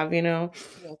 have, you know?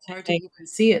 Yeah, it's hard to even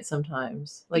see it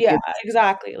sometimes. Like Yeah,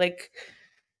 exactly. Like,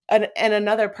 and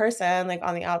another person, like,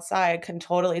 on the outside can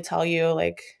totally tell you,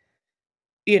 like,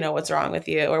 you know, what's wrong with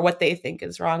you or what they think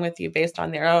is wrong with you based on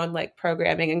their own, like,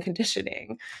 programming and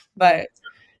conditioning. But,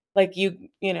 like, you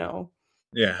know.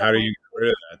 Yeah, how do you get rid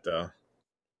of that, though?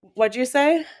 What'd you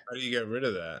say? How do you get rid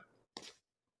of that?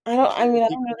 I don't know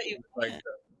that you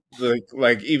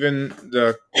like even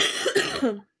the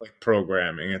like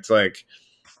programming. It's like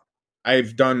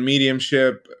I've done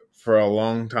mediumship for a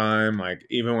long time. Like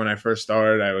even when I first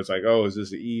started, I was like, "Oh, is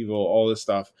this evil?" All this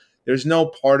stuff. There's no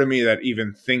part of me that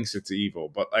even thinks it's evil,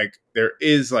 but like there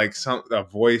is like a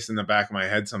voice in the back of my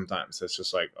head sometimes that's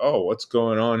just like, "Oh, what's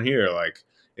going on here?" Like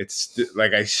it's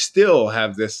like I still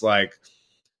have this like,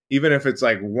 even if it's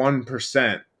like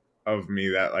 1% of me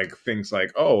that like thinks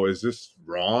like, oh, is this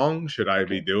wrong? Should I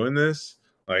be doing this?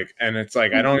 Like, and it's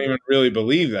like I don't even really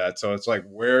believe that. So it's like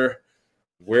where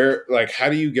like how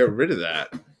do you get rid of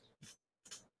that?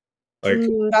 Like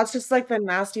that's just like the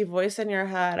nasty voice in your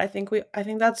head. I think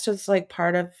that's just like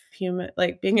part of human,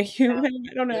 like being a human.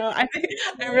 I don't know. I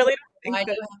really don't think why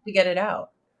do you have to get it out?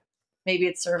 Maybe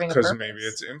it's serving a because purpose. maybe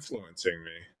it's influencing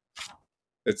me.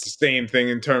 it's the same thing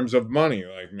in terms of money.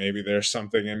 Like maybe there's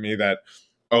something in me that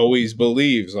always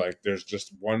believes like there's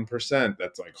just 1%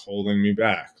 that's like holding me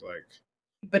back. Like,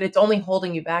 But it's only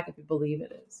holding you back if you believe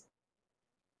it is.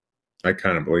 I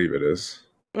kind of believe it is.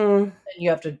 And you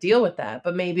have to deal with that.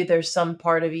 But maybe there's some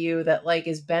part of you that like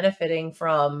is benefiting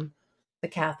from the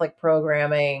Catholic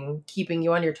programming, keeping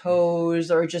you on your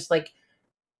toes, or just like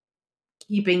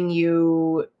keeping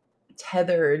you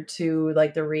tethered to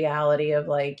like the reality of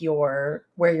like your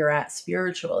where you're at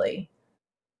spiritually.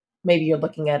 Maybe you're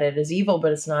looking at it as evil,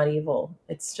 but it's not evil.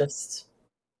 It's just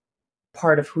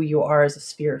part of who you are as a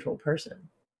spiritual person.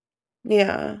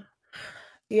 Yeah.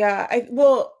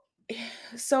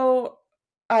 So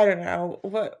I don't know.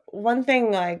 What one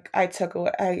thing like I took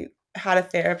away, I had a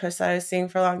therapist that I was seeing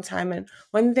for a long time, and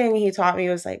one thing he taught me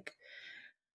was like,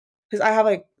 because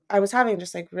I was having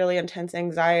just like really intense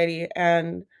anxiety,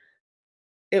 and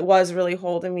it was really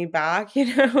holding me back,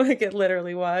 like it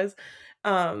literally was.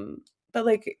 But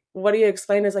like what he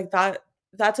explained is like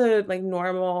that's a like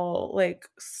normal like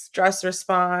stress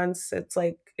response. It's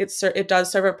like it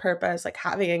does serve a purpose. Like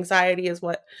having anxiety is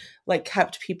what like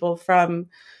kept people from,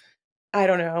 I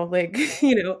don't know, like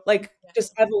like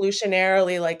just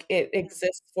evolutionarily like it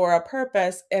exists for a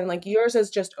purpose, and like yours is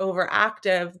just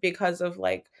overactive because of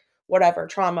like whatever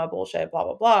trauma bullshit blah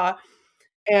blah blah.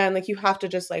 And like you have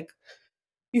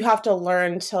to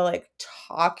learn to like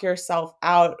talk yourself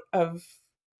out of,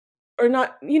 or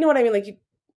not, you know what I mean? Like you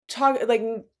talk like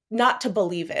not to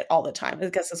believe it all the time. I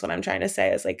guess that's what I'm trying to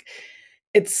say is like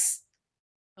it's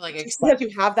Like just because you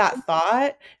have that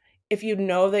thought, if you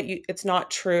know that it's not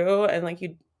true, and like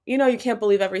you can't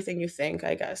believe everything you think,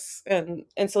 I guess. And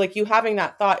so like you having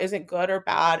that thought isn't good or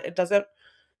bad. It doesn't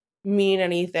mean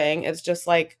anything. It's just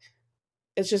like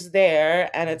it's just there,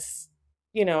 and it's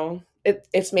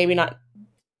maybe not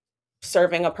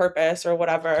serving a purpose or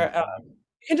whatever.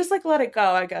 You can just like let it go,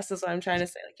 I guess is what I'm trying to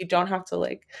say. Like you don't have to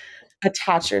like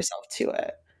attach yourself to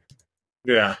it.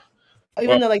 Yeah.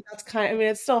 Even though like that's I mean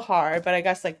it's still hard, but I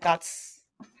guess like that's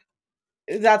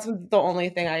the only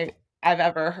thing I've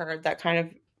ever heard that kind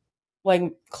of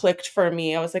like clicked for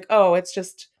me. I was like, "Oh, it's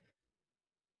just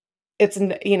it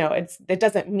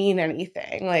doesn't mean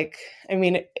anything." Like I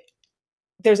mean,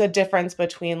 there's a difference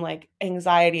between like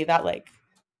anxiety that like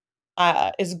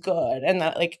is good and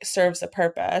that like serves a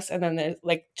purpose, and then there's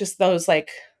like just those like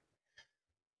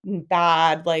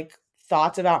bad like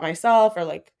thoughts about myself or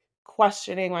like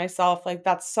questioning myself. Like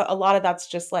that's a lot of that's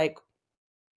just like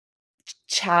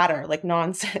chatter, like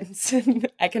nonsense. And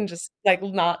I can just like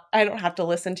not, I don't have to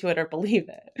listen to it or believe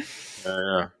it.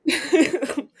 Yeah.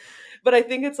 But I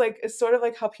think it's sort of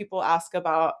like how people ask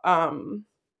about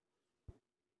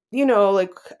like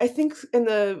I think in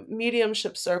the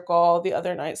mediumship circle the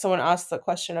other night someone asked the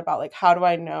question about like how do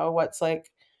I know what's like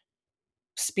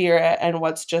spirit and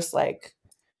what's just like,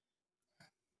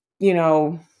 you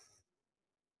know,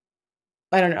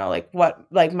 I don't know, like what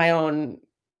like my own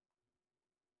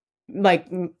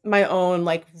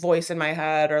like voice in my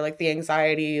head or like the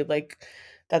anxiety like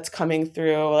that's coming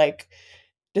through, like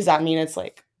does that mean it's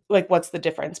like what's the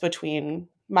difference between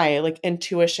my like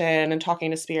intuition and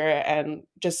talking to spirit and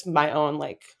just my own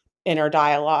like inner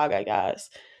dialogue, I guess.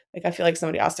 Like I feel like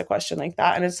somebody asked a question like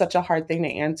that and it's such a hard thing to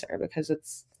answer because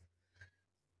it's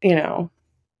you know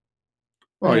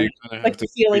Well, you kind of like have the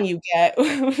to feeling you get.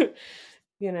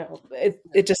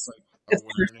 It just like it's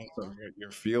awareness of what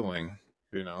you're feeling.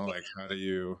 Like how do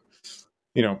you?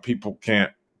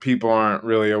 People aren't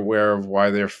really aware of why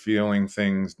they're feeling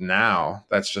things now.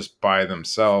 That's just by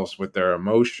themselves with their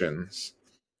emotions.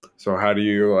 So how do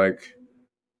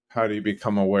you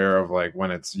become aware of like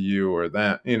when it's you or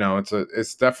them?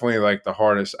 It's definitely like the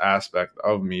hardest aspect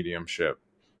of mediumship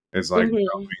is like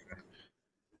Mhm.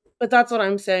 But that's what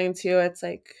I'm saying too. It's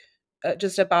like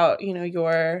just about,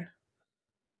 your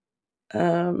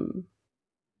um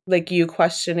like you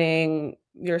questioning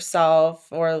yourself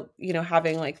or,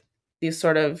 having like these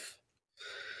sort of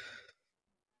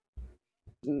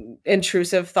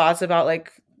intrusive thoughts about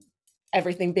like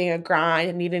everything being a grind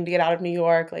and needing to get out of New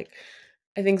York. Like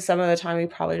I think some of the time we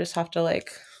probably just have to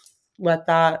like let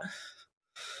that,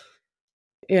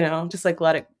 just like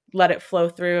let it flow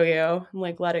through you and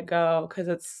like let it go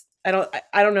because I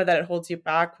don't know that it holds you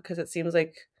back because it seems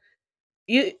like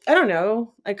I don't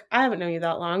know, like I haven't known you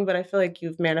that long, but I feel like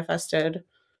you've manifested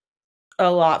a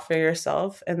lot for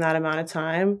yourself in that amount of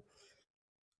time.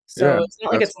 yeah, So it's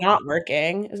not like that's it's not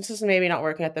working. It's just maybe not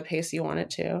working at the pace you want it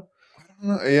to.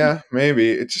 yeah,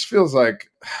 maybe it just feels like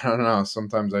I don't know.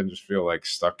 Sometimes I just feel like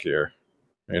stuck here,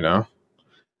 you know,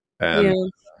 Yeah.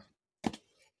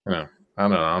 and I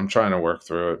don't know. I'm trying to work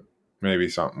through it. Maybe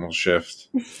something will shift.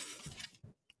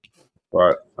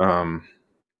 But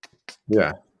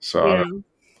yeah. So Yeah.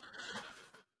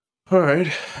 all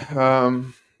right.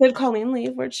 Did Colleen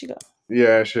leave? Where'd she go?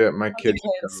 Yeah, shit. My Oh, the kids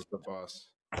got kids. off the bus.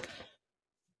 Well,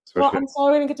 Especially I'm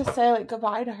sorry we didn't get to say like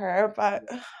goodbye to her, but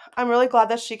I'm really glad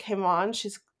that she came on. She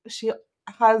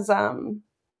has yeah,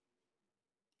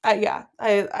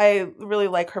 I really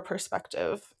like her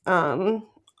perspective. And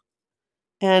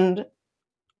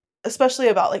especially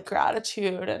about like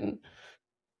gratitude, and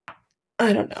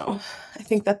I don't know. I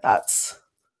think that that's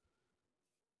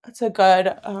a good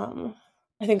I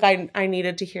think I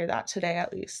needed to hear that today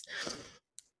at least,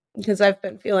 because I've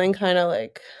been feeling kind of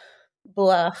like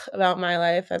blah about my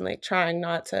life and like trying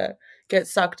not to get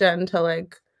sucked into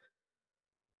like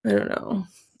I don't know.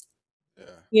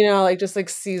 yeah. Like just like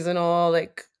seasonal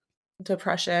like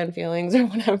depression feelings or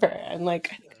whatever, and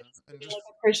like I think I just And need to just like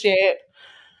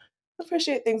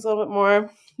appreciate things a little bit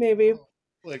more maybe.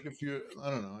 like if you,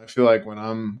 I don't know. I feel like when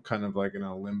I'm kind of like in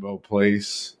a limbo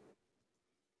place,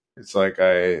 it's like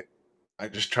I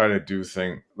just try to do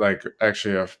things like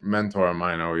actually a mentor of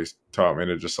mine always taught me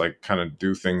to just like kind of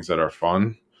do things that are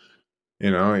fun,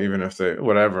 even if they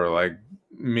whatever. Like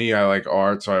me, I like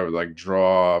art, so I would like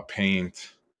draw,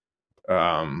 paint,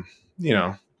 go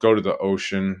to the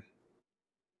ocean,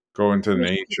 go into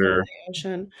nature,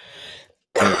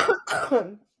 yeah,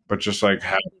 but just like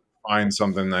find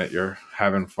something that you're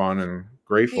having fun and Yeah.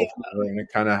 grateful for, and it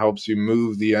kind of helps you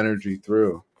move the energy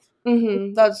through.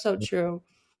 That's so true.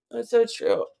 That's so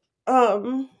true.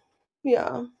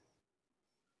 Yeah.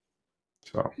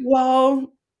 So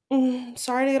Well,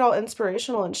 sorry to get all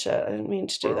inspirational and shit. I didn't mean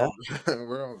to do we're that. all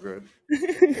we're all good.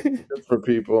 Good for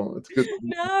people. It's good.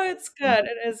 No, it's good.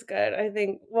 It is good. I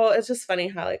think, well, it's just funny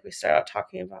how like we start out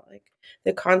talking about like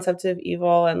the concept of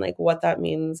evil and like what that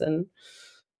means, and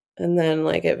then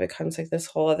like it becomes like this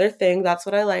whole other thing. That's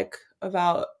what I like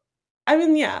about I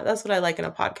mean, yeah, that's what I like in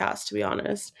a podcast, to be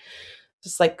honest.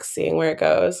 Just like seeing where it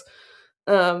goes.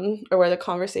 Or where the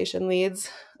conversation leads.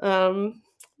 But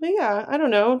yeah, I don't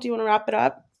know. Do you want to wrap it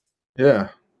up? Yeah.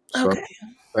 So Okay.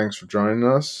 thanks for joining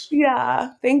us.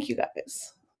 Yeah. Thank you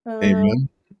guys. Amen.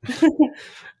 All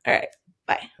right.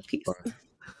 Bye. Peace. Bye.